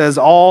moment. He says,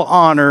 all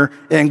honor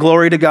and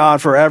glory to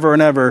God forever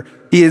and ever.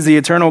 He is the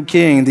eternal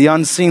King, the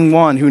unseen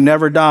one who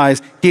never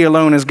dies. He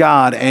alone is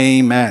God.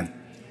 Amen.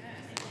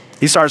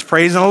 He starts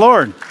praising the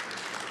Lord.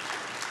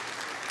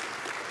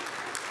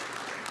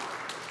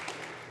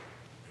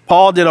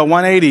 Paul did a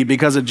 180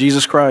 because of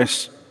Jesus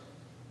Christ.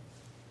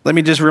 Let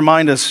me just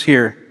remind us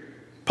here.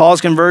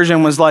 Paul's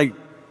conversion was like,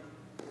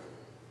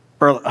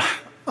 for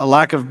a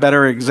lack of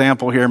better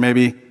example here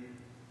maybe,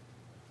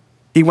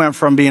 he went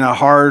from being a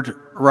hard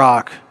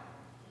rock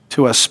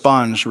to a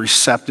sponge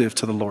receptive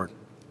to the Lord,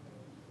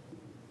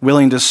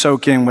 willing to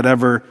soak in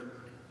whatever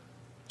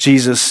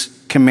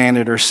Jesus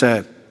commanded or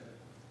said.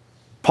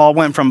 Paul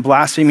went from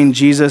blaspheming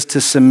Jesus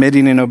to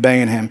submitting and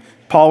obeying him.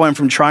 Paul went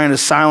from trying to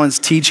silence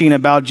teaching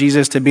about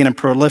Jesus to being a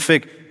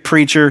prolific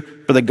preacher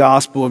for the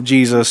gospel of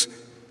Jesus.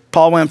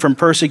 Paul went from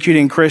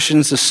persecuting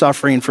Christians to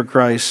suffering for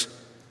Christ.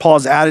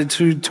 Paul's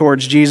attitude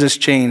towards Jesus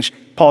changed.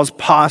 Paul's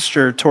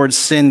posture towards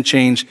sin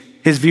changed.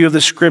 His view of the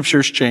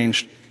scriptures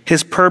changed.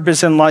 His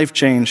purpose in life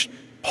changed.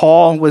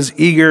 Paul was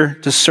eager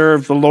to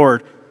serve the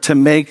Lord, to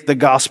make the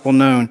gospel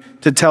known,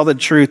 to tell the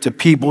truth to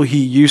people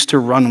he used to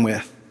run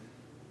with.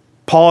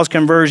 Paul's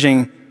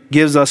conversion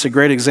gives us a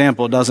great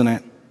example, doesn't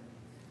it?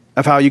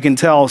 of how you can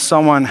tell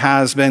someone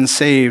has been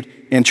saved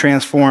and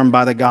transformed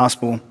by the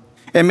gospel.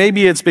 And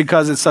maybe it's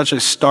because it's such a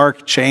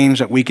stark change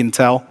that we can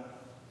tell.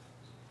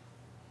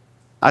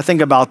 I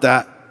think about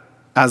that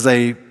as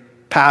a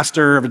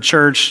pastor of a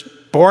church,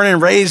 born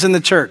and raised in the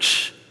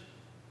church.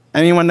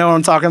 Anyone know what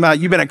I'm talking about?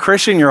 You've been a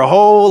Christian your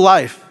whole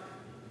life.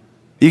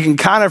 You can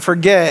kind of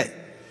forget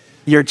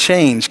your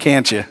change,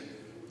 can't you?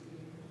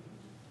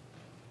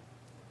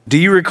 Do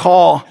you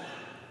recall,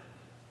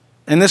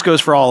 and this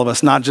goes for all of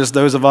us, not just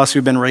those of us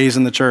who've been raised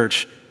in the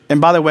church. And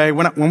by the way,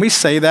 when we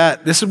say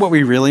that, this is what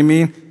we really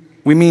mean.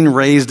 We mean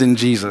raised in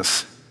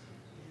Jesus.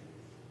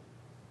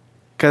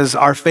 Because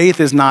our faith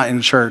is not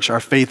in church, our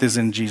faith is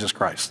in Jesus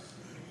Christ.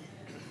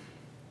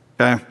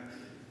 Okay?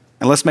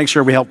 And let's make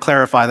sure we help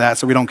clarify that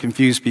so we don't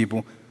confuse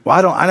people.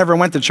 Well, I never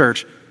went to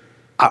church.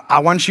 I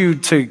want you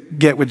to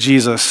get with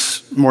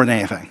Jesus more than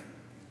anything,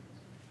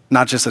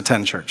 not just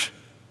attend church.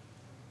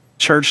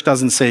 Church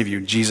doesn't save you,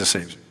 Jesus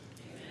saves you.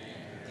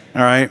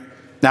 All right?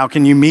 Now,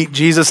 can you meet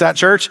Jesus at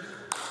church?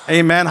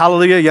 Amen,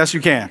 hallelujah, yes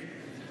you can.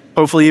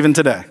 Hopefully even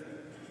today.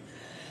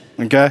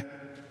 Okay?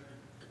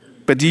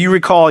 But do you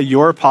recall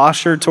your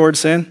posture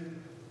towards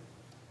sin?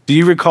 Do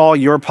you recall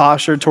your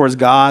posture towards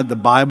God, the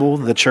Bible,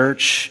 the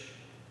church?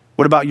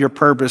 What about your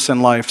purpose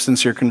in life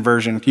since your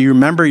conversion? Do you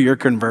remember your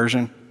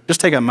conversion? Just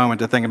take a moment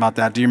to think about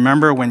that. Do you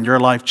remember when your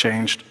life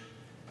changed?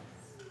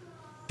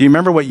 Do you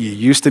remember what you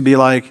used to be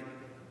like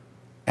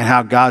and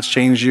how God's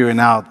changed you and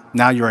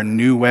now you're a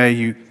new way,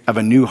 you have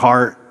a new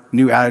heart,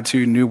 new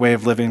attitude, new way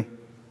of living?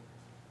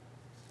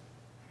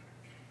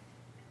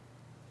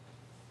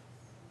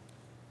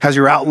 Has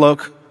your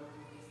outlook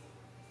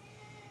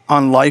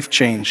on life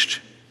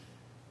changed?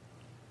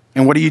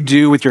 And what do you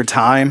do with your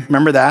time?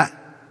 Remember that?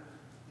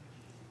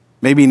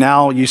 Maybe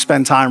now you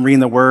spend time reading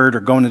the word or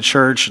going to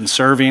church and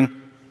serving.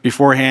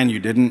 Beforehand, you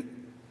didn't.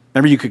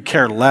 Maybe you could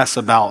care less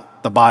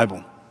about the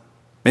Bible.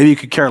 Maybe you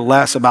could care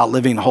less about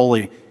living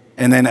holy.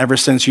 And then ever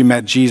since you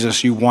met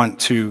Jesus, you want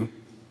to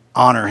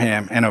honor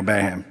him and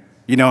obey him.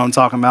 You know what I'm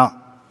talking about?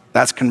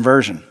 That's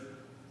conversion.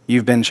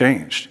 You've been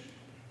changed.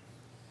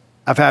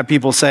 I've had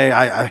people say,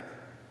 I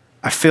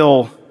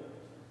feel,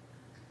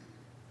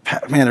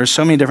 man, there's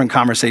so many different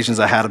conversations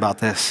I had about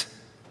this.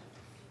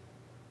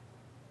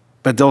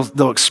 But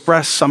they'll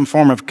express some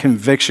form of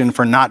conviction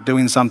for not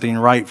doing something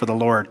right for the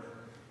Lord.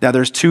 Now,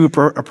 there's two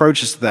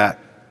approaches to that.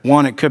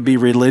 One, it could be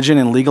religion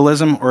and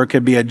legalism, or it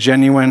could be a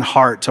genuine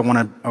heart to want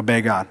to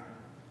obey God.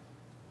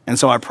 And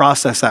so I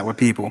process that with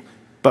people.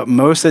 But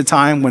most of the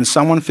time, when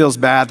someone feels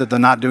bad that they're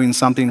not doing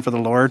something for the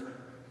Lord,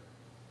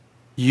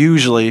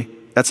 usually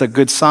that's a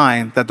good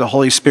sign that the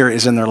Holy Spirit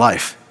is in their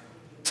life,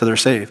 so they're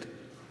saved.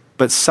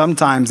 But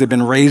sometimes they've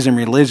been raised in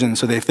religion,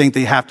 so they think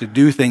they have to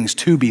do things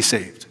to be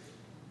saved.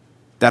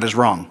 That is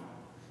wrong.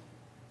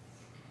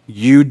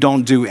 You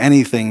don't do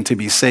anything to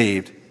be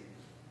saved.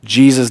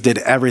 Jesus did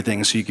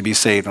everything so you could be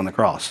saved on the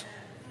cross.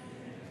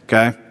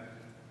 Okay?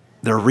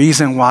 The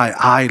reason why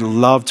I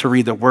love to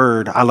read the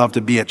word, I love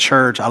to be at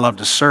church, I love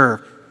to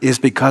serve, is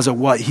because of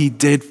what he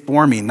did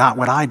for me, not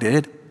what I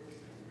did.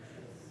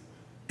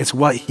 It's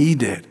what he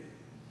did.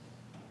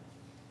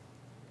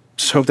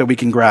 Just hope that we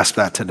can grasp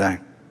that today.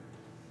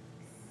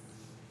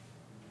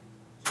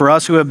 For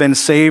us who have been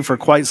saved for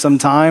quite some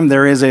time,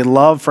 there is a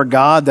love for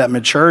God that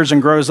matures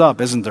and grows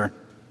up, isn't there?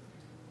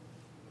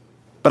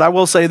 But I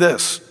will say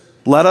this.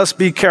 Let us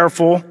be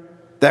careful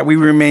that we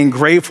remain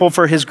grateful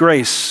for his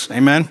grace.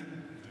 Amen?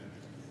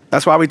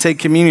 That's why we take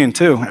communion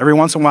too, every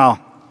once in a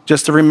while,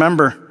 just to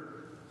remember.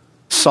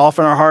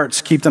 Soften our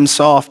hearts, keep them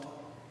soft.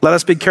 Let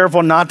us be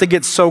careful not to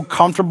get so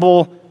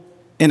comfortable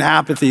in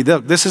apathy.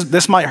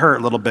 This might hurt a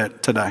little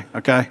bit today,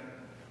 okay?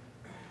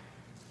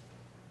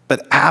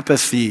 But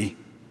apathy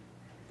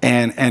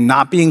and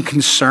not being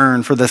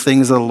concerned for the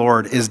things of the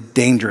Lord is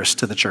dangerous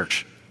to the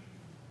church.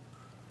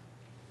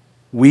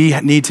 We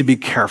need to be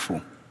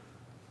careful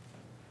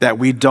that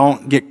we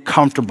don't get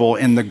comfortable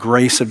in the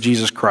grace of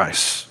Jesus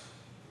Christ.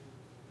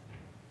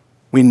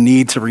 We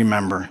need to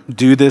remember,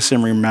 do this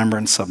in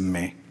remembrance of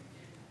me.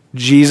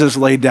 Jesus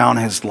laid down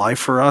his life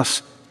for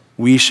us.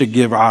 We should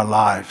give our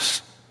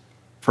lives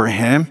for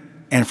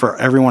him and for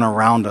everyone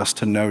around us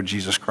to know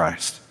Jesus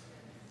Christ.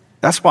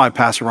 That's why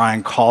Pastor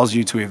Ryan calls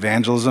you to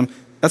evangelism.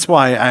 That's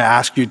why I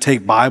ask you to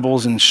take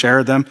Bibles and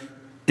share them.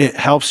 It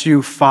helps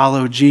you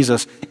follow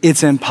Jesus.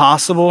 It's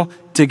impossible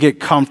to get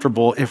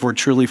comfortable if we're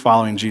truly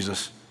following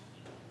Jesus.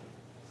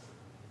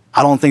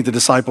 I don't think the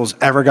disciples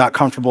ever got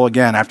comfortable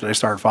again after they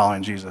started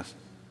following Jesus.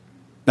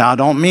 Now, I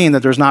don't mean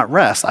that there's not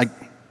rest.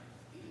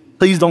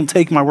 Please don't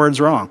take my words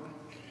wrong.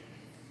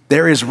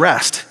 There is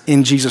rest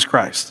in Jesus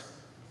Christ.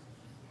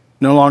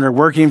 No longer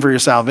working for your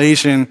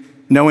salvation,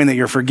 knowing that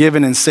you're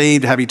forgiven and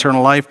saved, have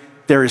eternal life.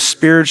 There is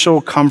spiritual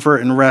comfort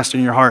and rest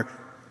in your heart.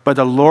 But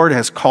the Lord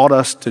has called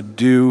us to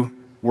do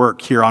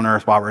work here on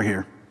earth while we're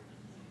here.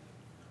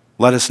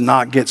 Let us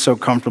not get so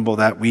comfortable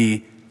that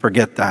we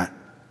forget that.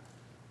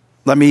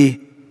 Let me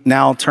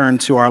now turn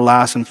to our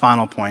last and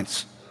final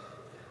points.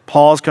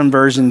 Paul's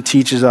conversion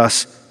teaches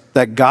us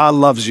that God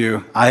loves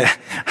you.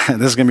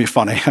 This is going to be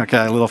funny,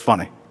 okay, a little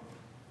funny.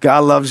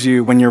 God loves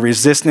you when you're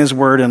resisting his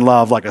word in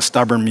love like a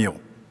stubborn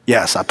mule.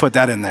 Yes, I put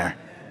that in there.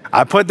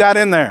 I put that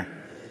in there.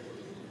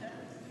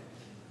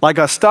 Like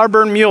a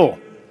stubborn mule.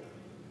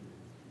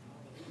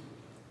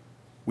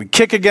 We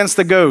kick against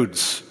the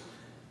goads.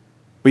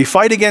 We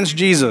fight against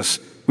Jesus.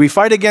 We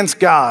fight against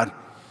God.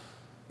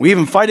 We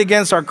even fight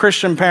against our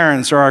Christian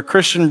parents or our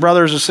Christian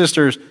brothers or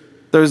sisters,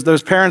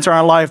 those parents in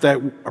our life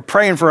that are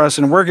praying for us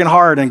and working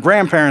hard, and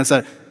grandparents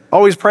that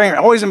always praying,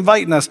 always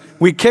inviting us.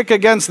 We kick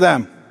against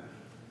them.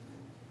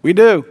 We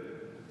do.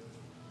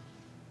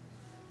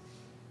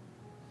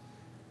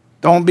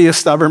 Don't be a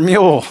stubborn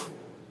mule.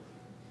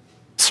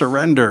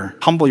 Surrender.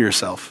 Humble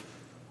yourself.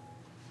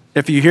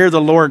 If you hear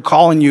the Lord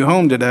calling you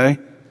home today,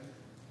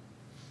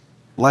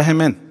 let him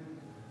in.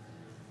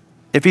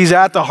 If he's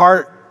at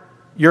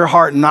your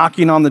heart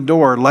knocking on the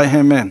door, let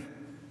him in.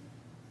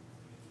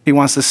 He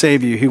wants to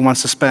save you. He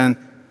wants to spend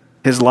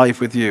his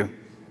life with you.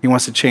 He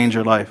wants to change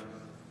your life.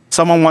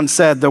 Someone once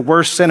said, the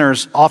worst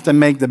sinners often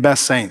make the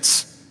best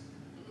saints.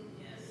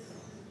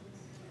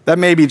 That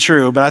may be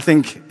true, but I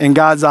think in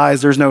God's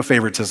eyes, there's no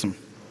favoritism.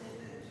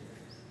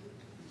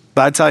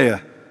 But I tell you,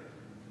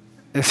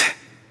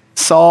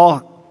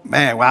 Saul,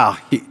 man, wow.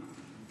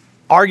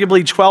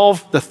 Arguably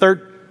 12 to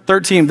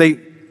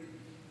 13,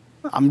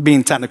 I'm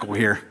being technical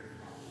here,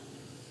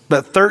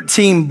 but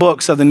 13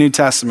 books of the New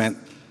Testament,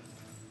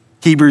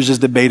 Hebrews is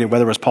debated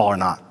whether it was Paul or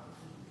not.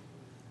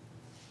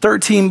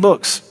 13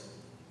 books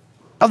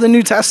of the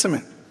New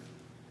Testament.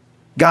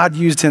 God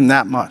used him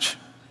that much.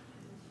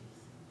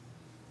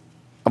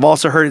 I've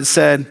also heard it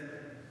said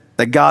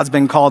that God's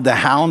been called the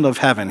hound of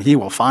heaven. He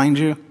will find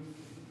you.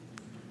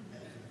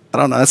 I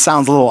don't know, that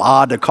sounds a little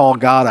odd to call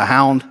God a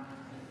hound.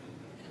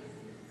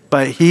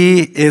 But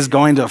he is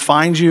going to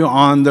find you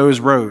on those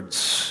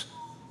roads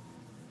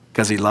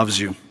because he loves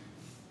you.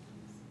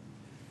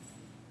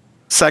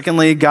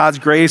 Secondly, God's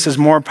grace is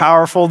more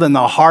powerful than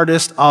the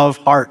hardest of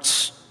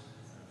hearts.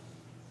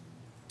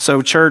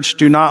 So church,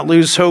 do not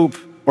lose hope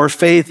or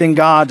faith in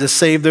God to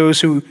save those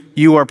who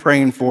you are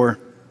praying for.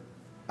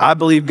 I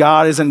believe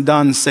God isn't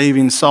done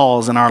saving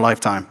souls in our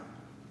lifetime.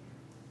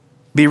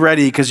 Be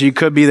ready, because you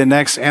could be the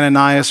next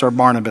Ananias or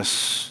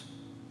Barnabas.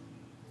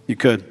 You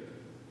could.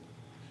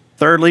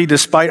 Thirdly,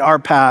 despite our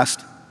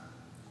past,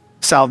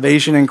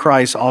 salvation in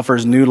Christ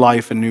offers new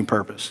life and new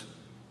purpose.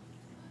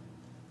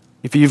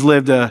 If you've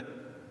lived a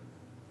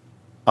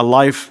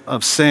life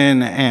of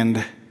sin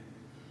and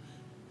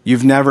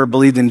you've never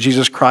believed in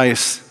Jesus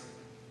Christ,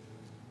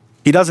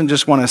 he doesn't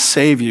just want to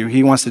save you.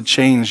 He wants to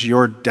change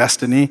your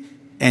destiny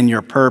and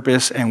your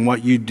purpose and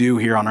what you do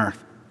here on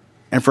earth.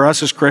 And for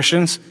us as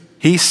Christians,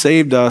 he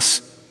saved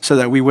us so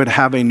that we would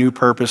have a new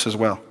purpose as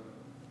well.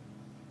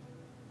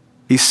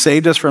 He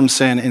saved us from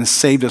sin and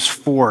saved us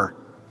for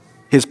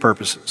his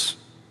purposes.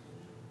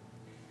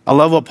 I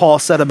love what Paul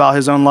said about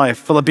his own life.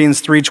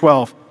 Philippians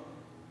 3:12.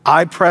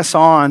 I press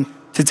on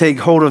to take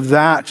hold of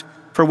that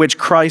for which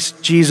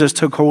Christ Jesus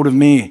took hold of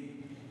me.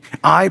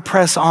 I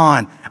press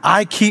on.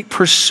 I keep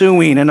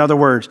pursuing, in other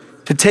words,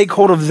 to take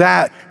hold of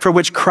that for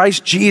which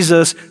Christ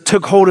Jesus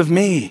took hold of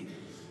me.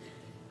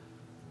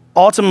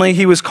 Ultimately,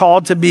 he was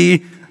called to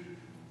be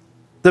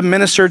the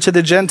minister to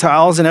the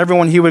Gentiles and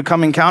everyone he would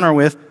come encounter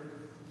with.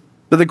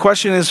 But the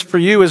question is for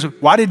you is,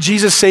 why did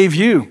Jesus save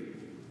you?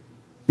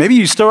 Maybe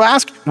you still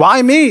ask,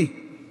 why me?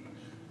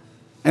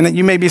 And that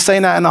you may be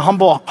saying that in a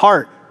humble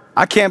heart.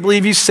 I can't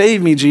believe you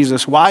saved me,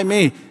 Jesus. Why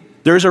me?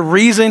 There's a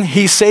reason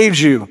he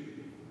saves you.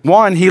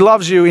 One, he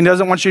loves you. He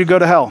doesn't want you to go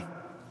to hell.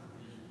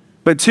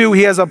 But two,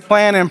 he has a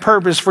plan and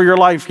purpose for your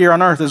life here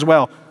on earth as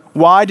well.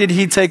 Why did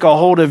he take a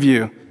hold of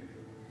you?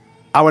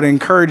 I would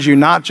encourage you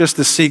not just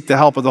to seek the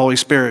help of the Holy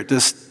Spirit,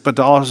 but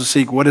to also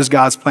seek, what is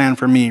God's plan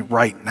for me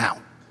right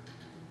now?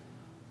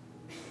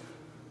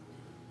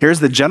 Here's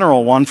the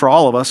general one for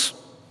all of us.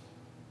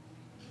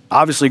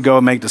 Obviously, go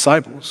and make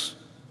disciples.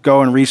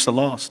 Go and reach the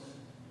lost.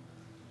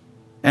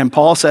 And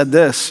Paul said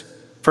this,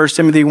 1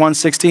 Timothy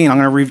 1:16, I'm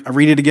going to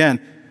read it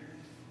again.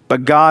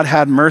 But God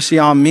had mercy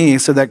on me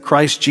so that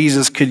Christ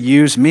Jesus could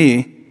use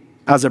me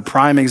as a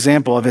prime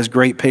example of his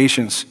great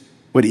patience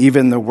with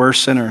even the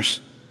worst sinners.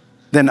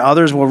 Then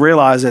others will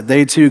realize that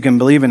they too can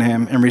believe in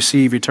him and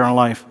receive eternal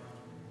life.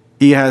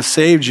 He has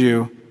saved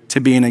you to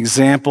be an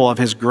example of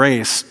his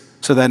grace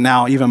so that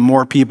now even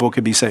more people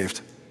could be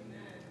saved.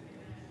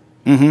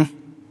 And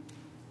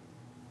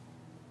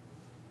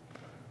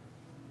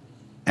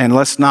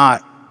let's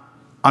not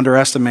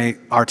underestimate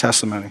our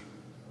testimony.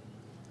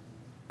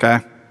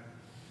 Okay?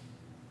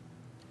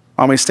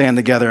 Why don't we stand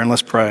together and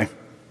let's pray.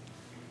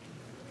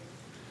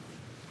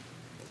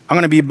 I'm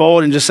going to be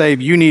bold and just say,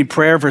 if you need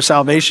prayer for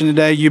salvation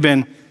today, you've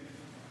been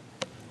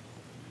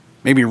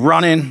maybe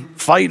running,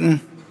 fighting,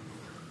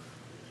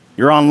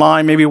 you're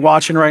online, maybe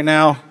watching right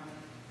now,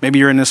 maybe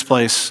you're in this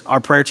place. Our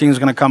prayer team is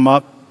going to come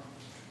up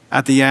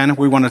at the end.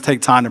 We want to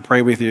take time to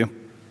pray with you.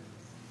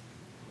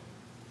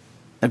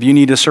 If you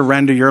need to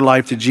surrender your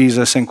life to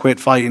Jesus and quit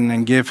fighting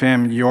and give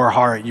him your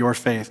heart, your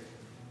faith,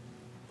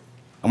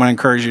 I'm going to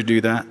encourage you to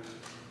do that.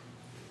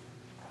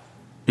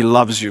 He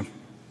loves you.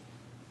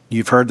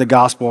 You've heard the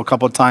gospel a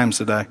couple of times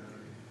today.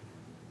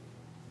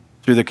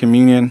 through the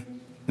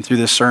communion and through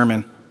this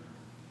sermon.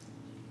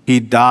 He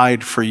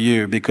died for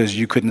you because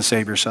you couldn't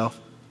save yourself.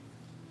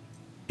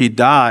 He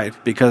died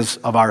because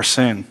of our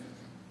sin.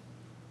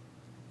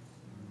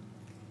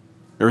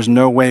 There was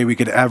no way we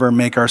could ever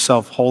make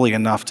ourselves holy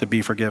enough to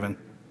be forgiven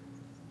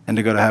and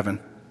to go to heaven.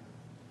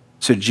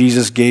 So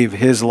Jesus gave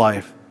his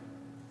life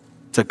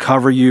to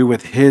cover you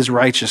with his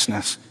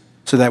righteousness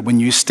so that when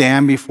you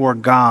stand before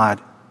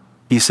God,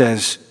 he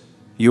says,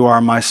 you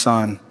are my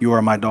son, you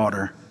are my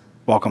daughter,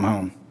 welcome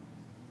home.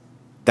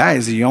 That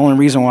is the only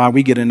reason why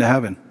we get into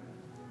heaven,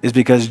 is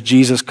because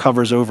Jesus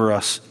covers over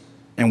us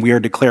and we are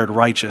declared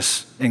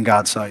righteous in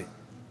God's sight.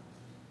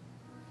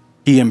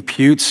 He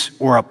imputes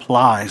or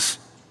applies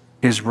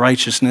his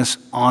righteousness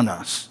on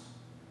us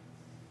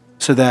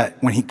so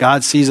that when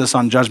God sees us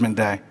on Judgment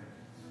Day,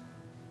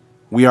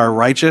 we are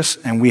righteous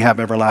and we have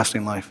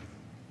everlasting life.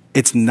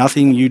 It's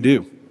nothing you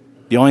do.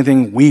 The only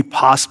thing we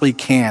possibly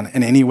can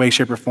in any way,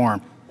 shape, or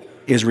form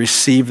is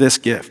receive this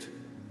gift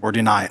or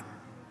deny it.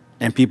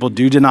 And people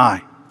do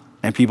deny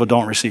and people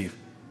don't receive.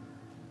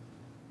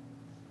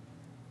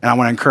 And I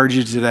want to encourage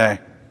you today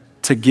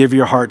to give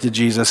your heart to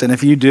Jesus. And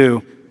if you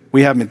do,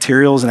 we have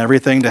materials and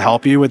everything to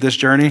help you with this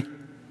journey.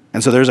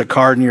 And so there's a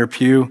card in your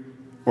pew,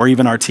 or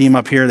even our team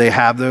up here, they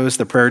have those,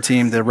 the prayer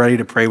team, they're ready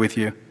to pray with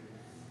you.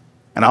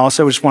 And I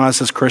also just want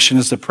us as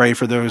Christians to pray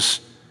for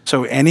those.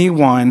 So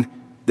anyone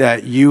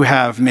that you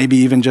have maybe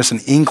even just an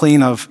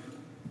inkling of,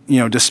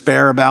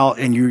 despair about,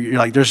 and you're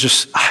like, there's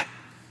just,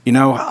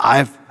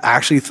 I've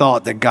actually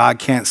thought that God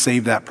can't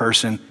save that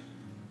person.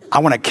 I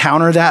want to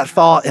counter that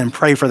thought and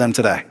pray for them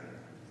today.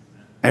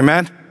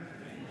 Amen?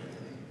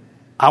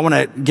 I want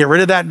to get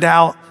rid of that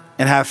doubt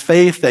and have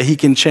faith that he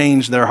can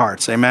change their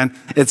hearts. Amen?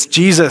 It's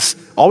Jesus.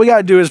 All we got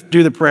to do is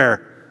do the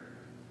prayer.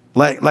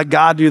 Let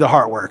God do the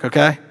heart work,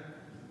 okay?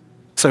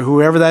 So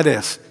whoever that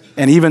is,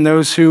 and even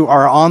those who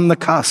are on the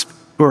cusp,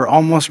 who are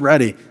almost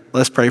ready,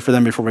 let's pray for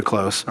them before we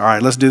close. All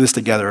right, let's do this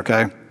together,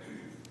 okay?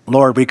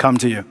 Lord, we come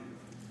to you.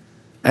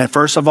 And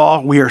first of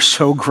all, we are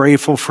so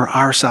grateful for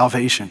our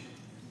salvation.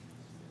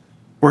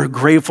 We're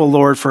grateful,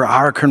 Lord, for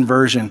our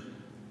conversion.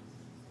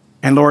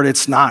 And Lord,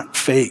 it's not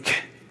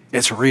fake,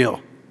 it's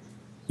real.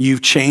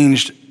 You've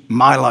changed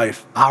my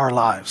life, our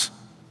lives.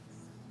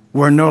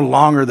 We're no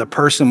longer the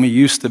person we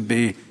used to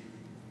be.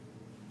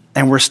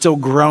 And we're still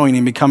growing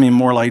and becoming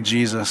more like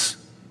Jesus.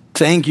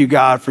 Thank you,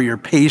 God, for your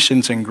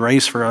patience and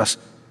grace for us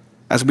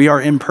as we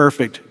are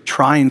imperfect,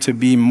 trying to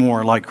be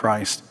more like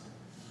Christ.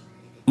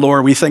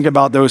 Lord, we think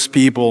about those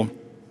people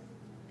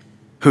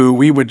who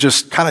we would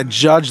just kind of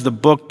judge the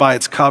book by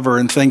its cover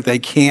and think they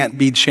can't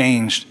be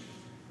changed.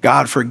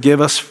 God,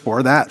 forgive us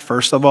for that,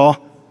 first of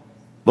all.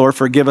 Lord,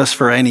 forgive us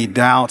for any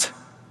doubt.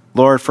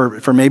 Lord,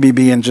 for maybe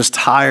being just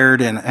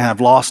tired and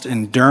have lost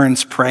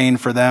endurance praying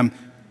for them.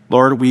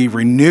 Lord, we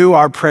renew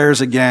our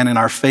prayers again and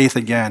our faith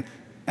again.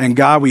 And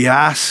God, we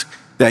ask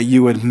that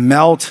you would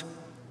melt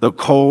the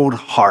cold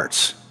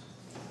hearts.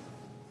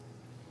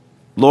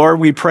 Lord,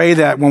 we pray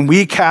that when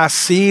we cast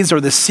seeds, or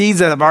the seeds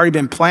that have already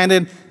been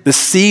planted, the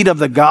seed of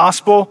the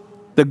gospel,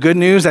 the good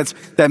news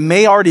that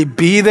may already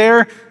be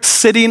there,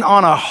 sitting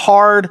on a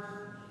hard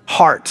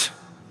heart.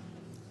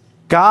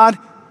 God,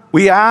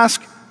 we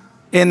ask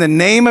in the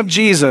name of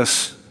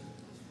Jesus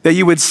that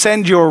you would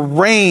send your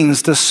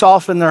rains to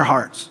soften their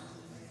hearts,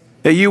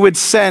 that you would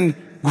send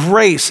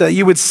grace, that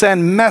you would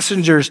send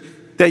messengers,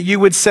 that you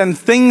would send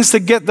things to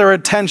get their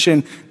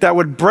attention that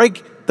would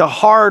break the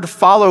hard,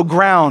 fallow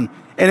ground,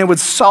 and it would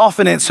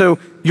soften it so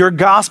your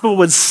gospel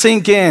would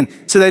sink in,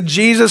 so that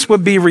Jesus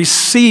would be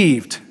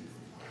received.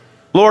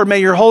 Lord, may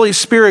your Holy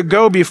Spirit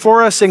go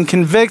before us and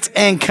convict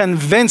and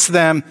convince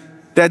them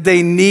that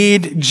they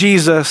need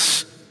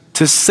Jesus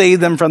to save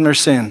them from their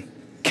sin.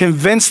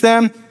 Convince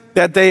them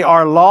that they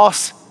are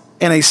lost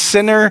and a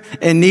sinner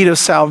in need of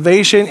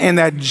salvation, and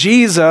that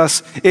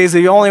Jesus is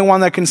the only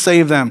one that can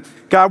save them.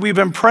 God, we've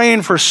been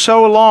praying for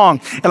so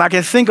long, and I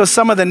can think of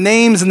some of the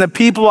names and the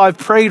people I've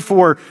prayed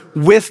for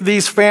with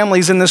these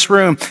families in this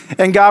room.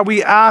 And God,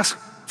 we ask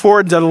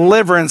for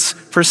deliverance,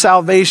 for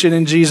salvation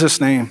in Jesus'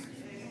 name.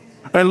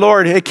 And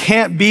Lord, it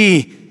can't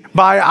be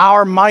by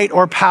our might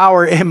or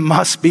power, it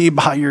must be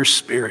by your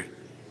Spirit.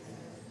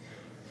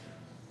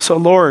 So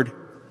Lord,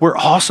 we're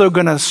also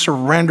gonna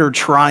surrender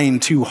trying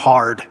too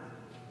hard.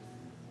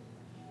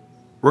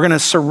 We're gonna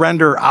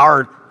surrender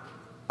our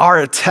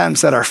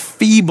attempts that are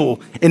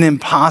feeble and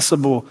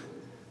impossible.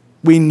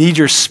 We need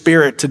your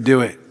Spirit to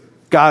do it.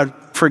 God,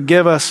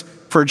 forgive us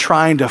for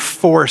trying to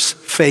force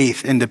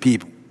faith into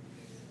people.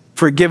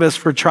 Forgive us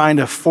for trying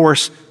to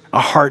force a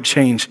heart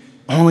change.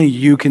 Only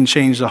you can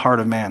change the heart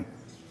of man.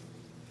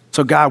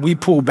 So God, we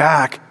pull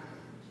back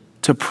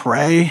to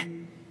pray,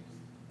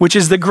 which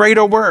is the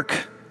greater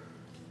work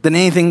than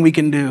anything we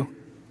can do.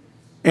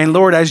 And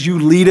Lord, as you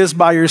lead us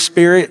by your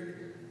Spirit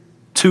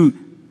to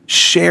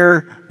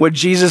share what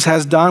Jesus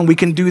has done, we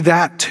can do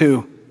that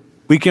too.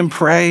 We can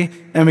pray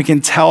and we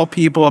can tell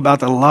people about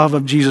the love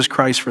of Jesus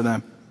Christ for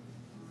them.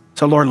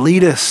 So Lord,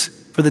 lead us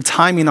for the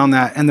timing on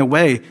that and the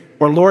way.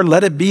 Or Lord,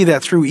 let it be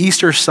that through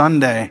Easter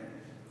Sunday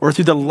or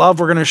through the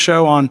love we're going to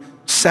show on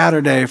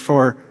Saturday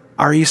for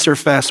our Easter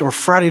fest or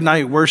Friday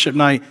night worship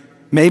night.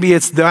 Maybe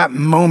it's that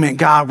moment,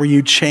 God, where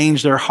you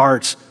change their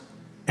hearts.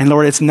 And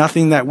Lord, it's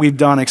nothing that we've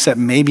done except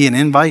maybe an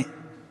invite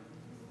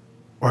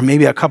or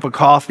maybe a cup of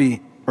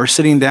coffee or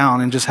sitting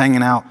down and just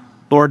hanging out.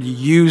 Lord,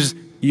 use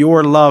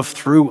your love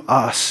through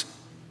us,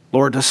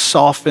 Lord, to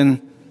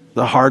soften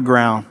the hard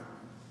ground.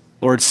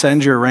 Lord,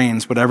 send your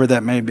rains, whatever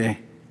that may be,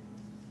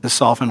 to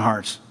soften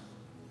hearts.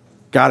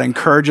 God,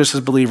 encourage us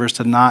as believers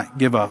to not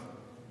give up.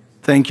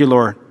 Thank you,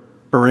 Lord,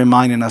 for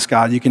reminding us,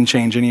 God, you can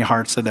change any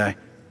hearts today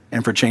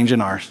and for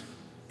changing ours.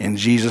 In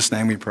Jesus'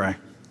 name we pray.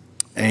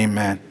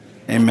 Amen.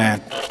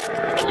 Amen.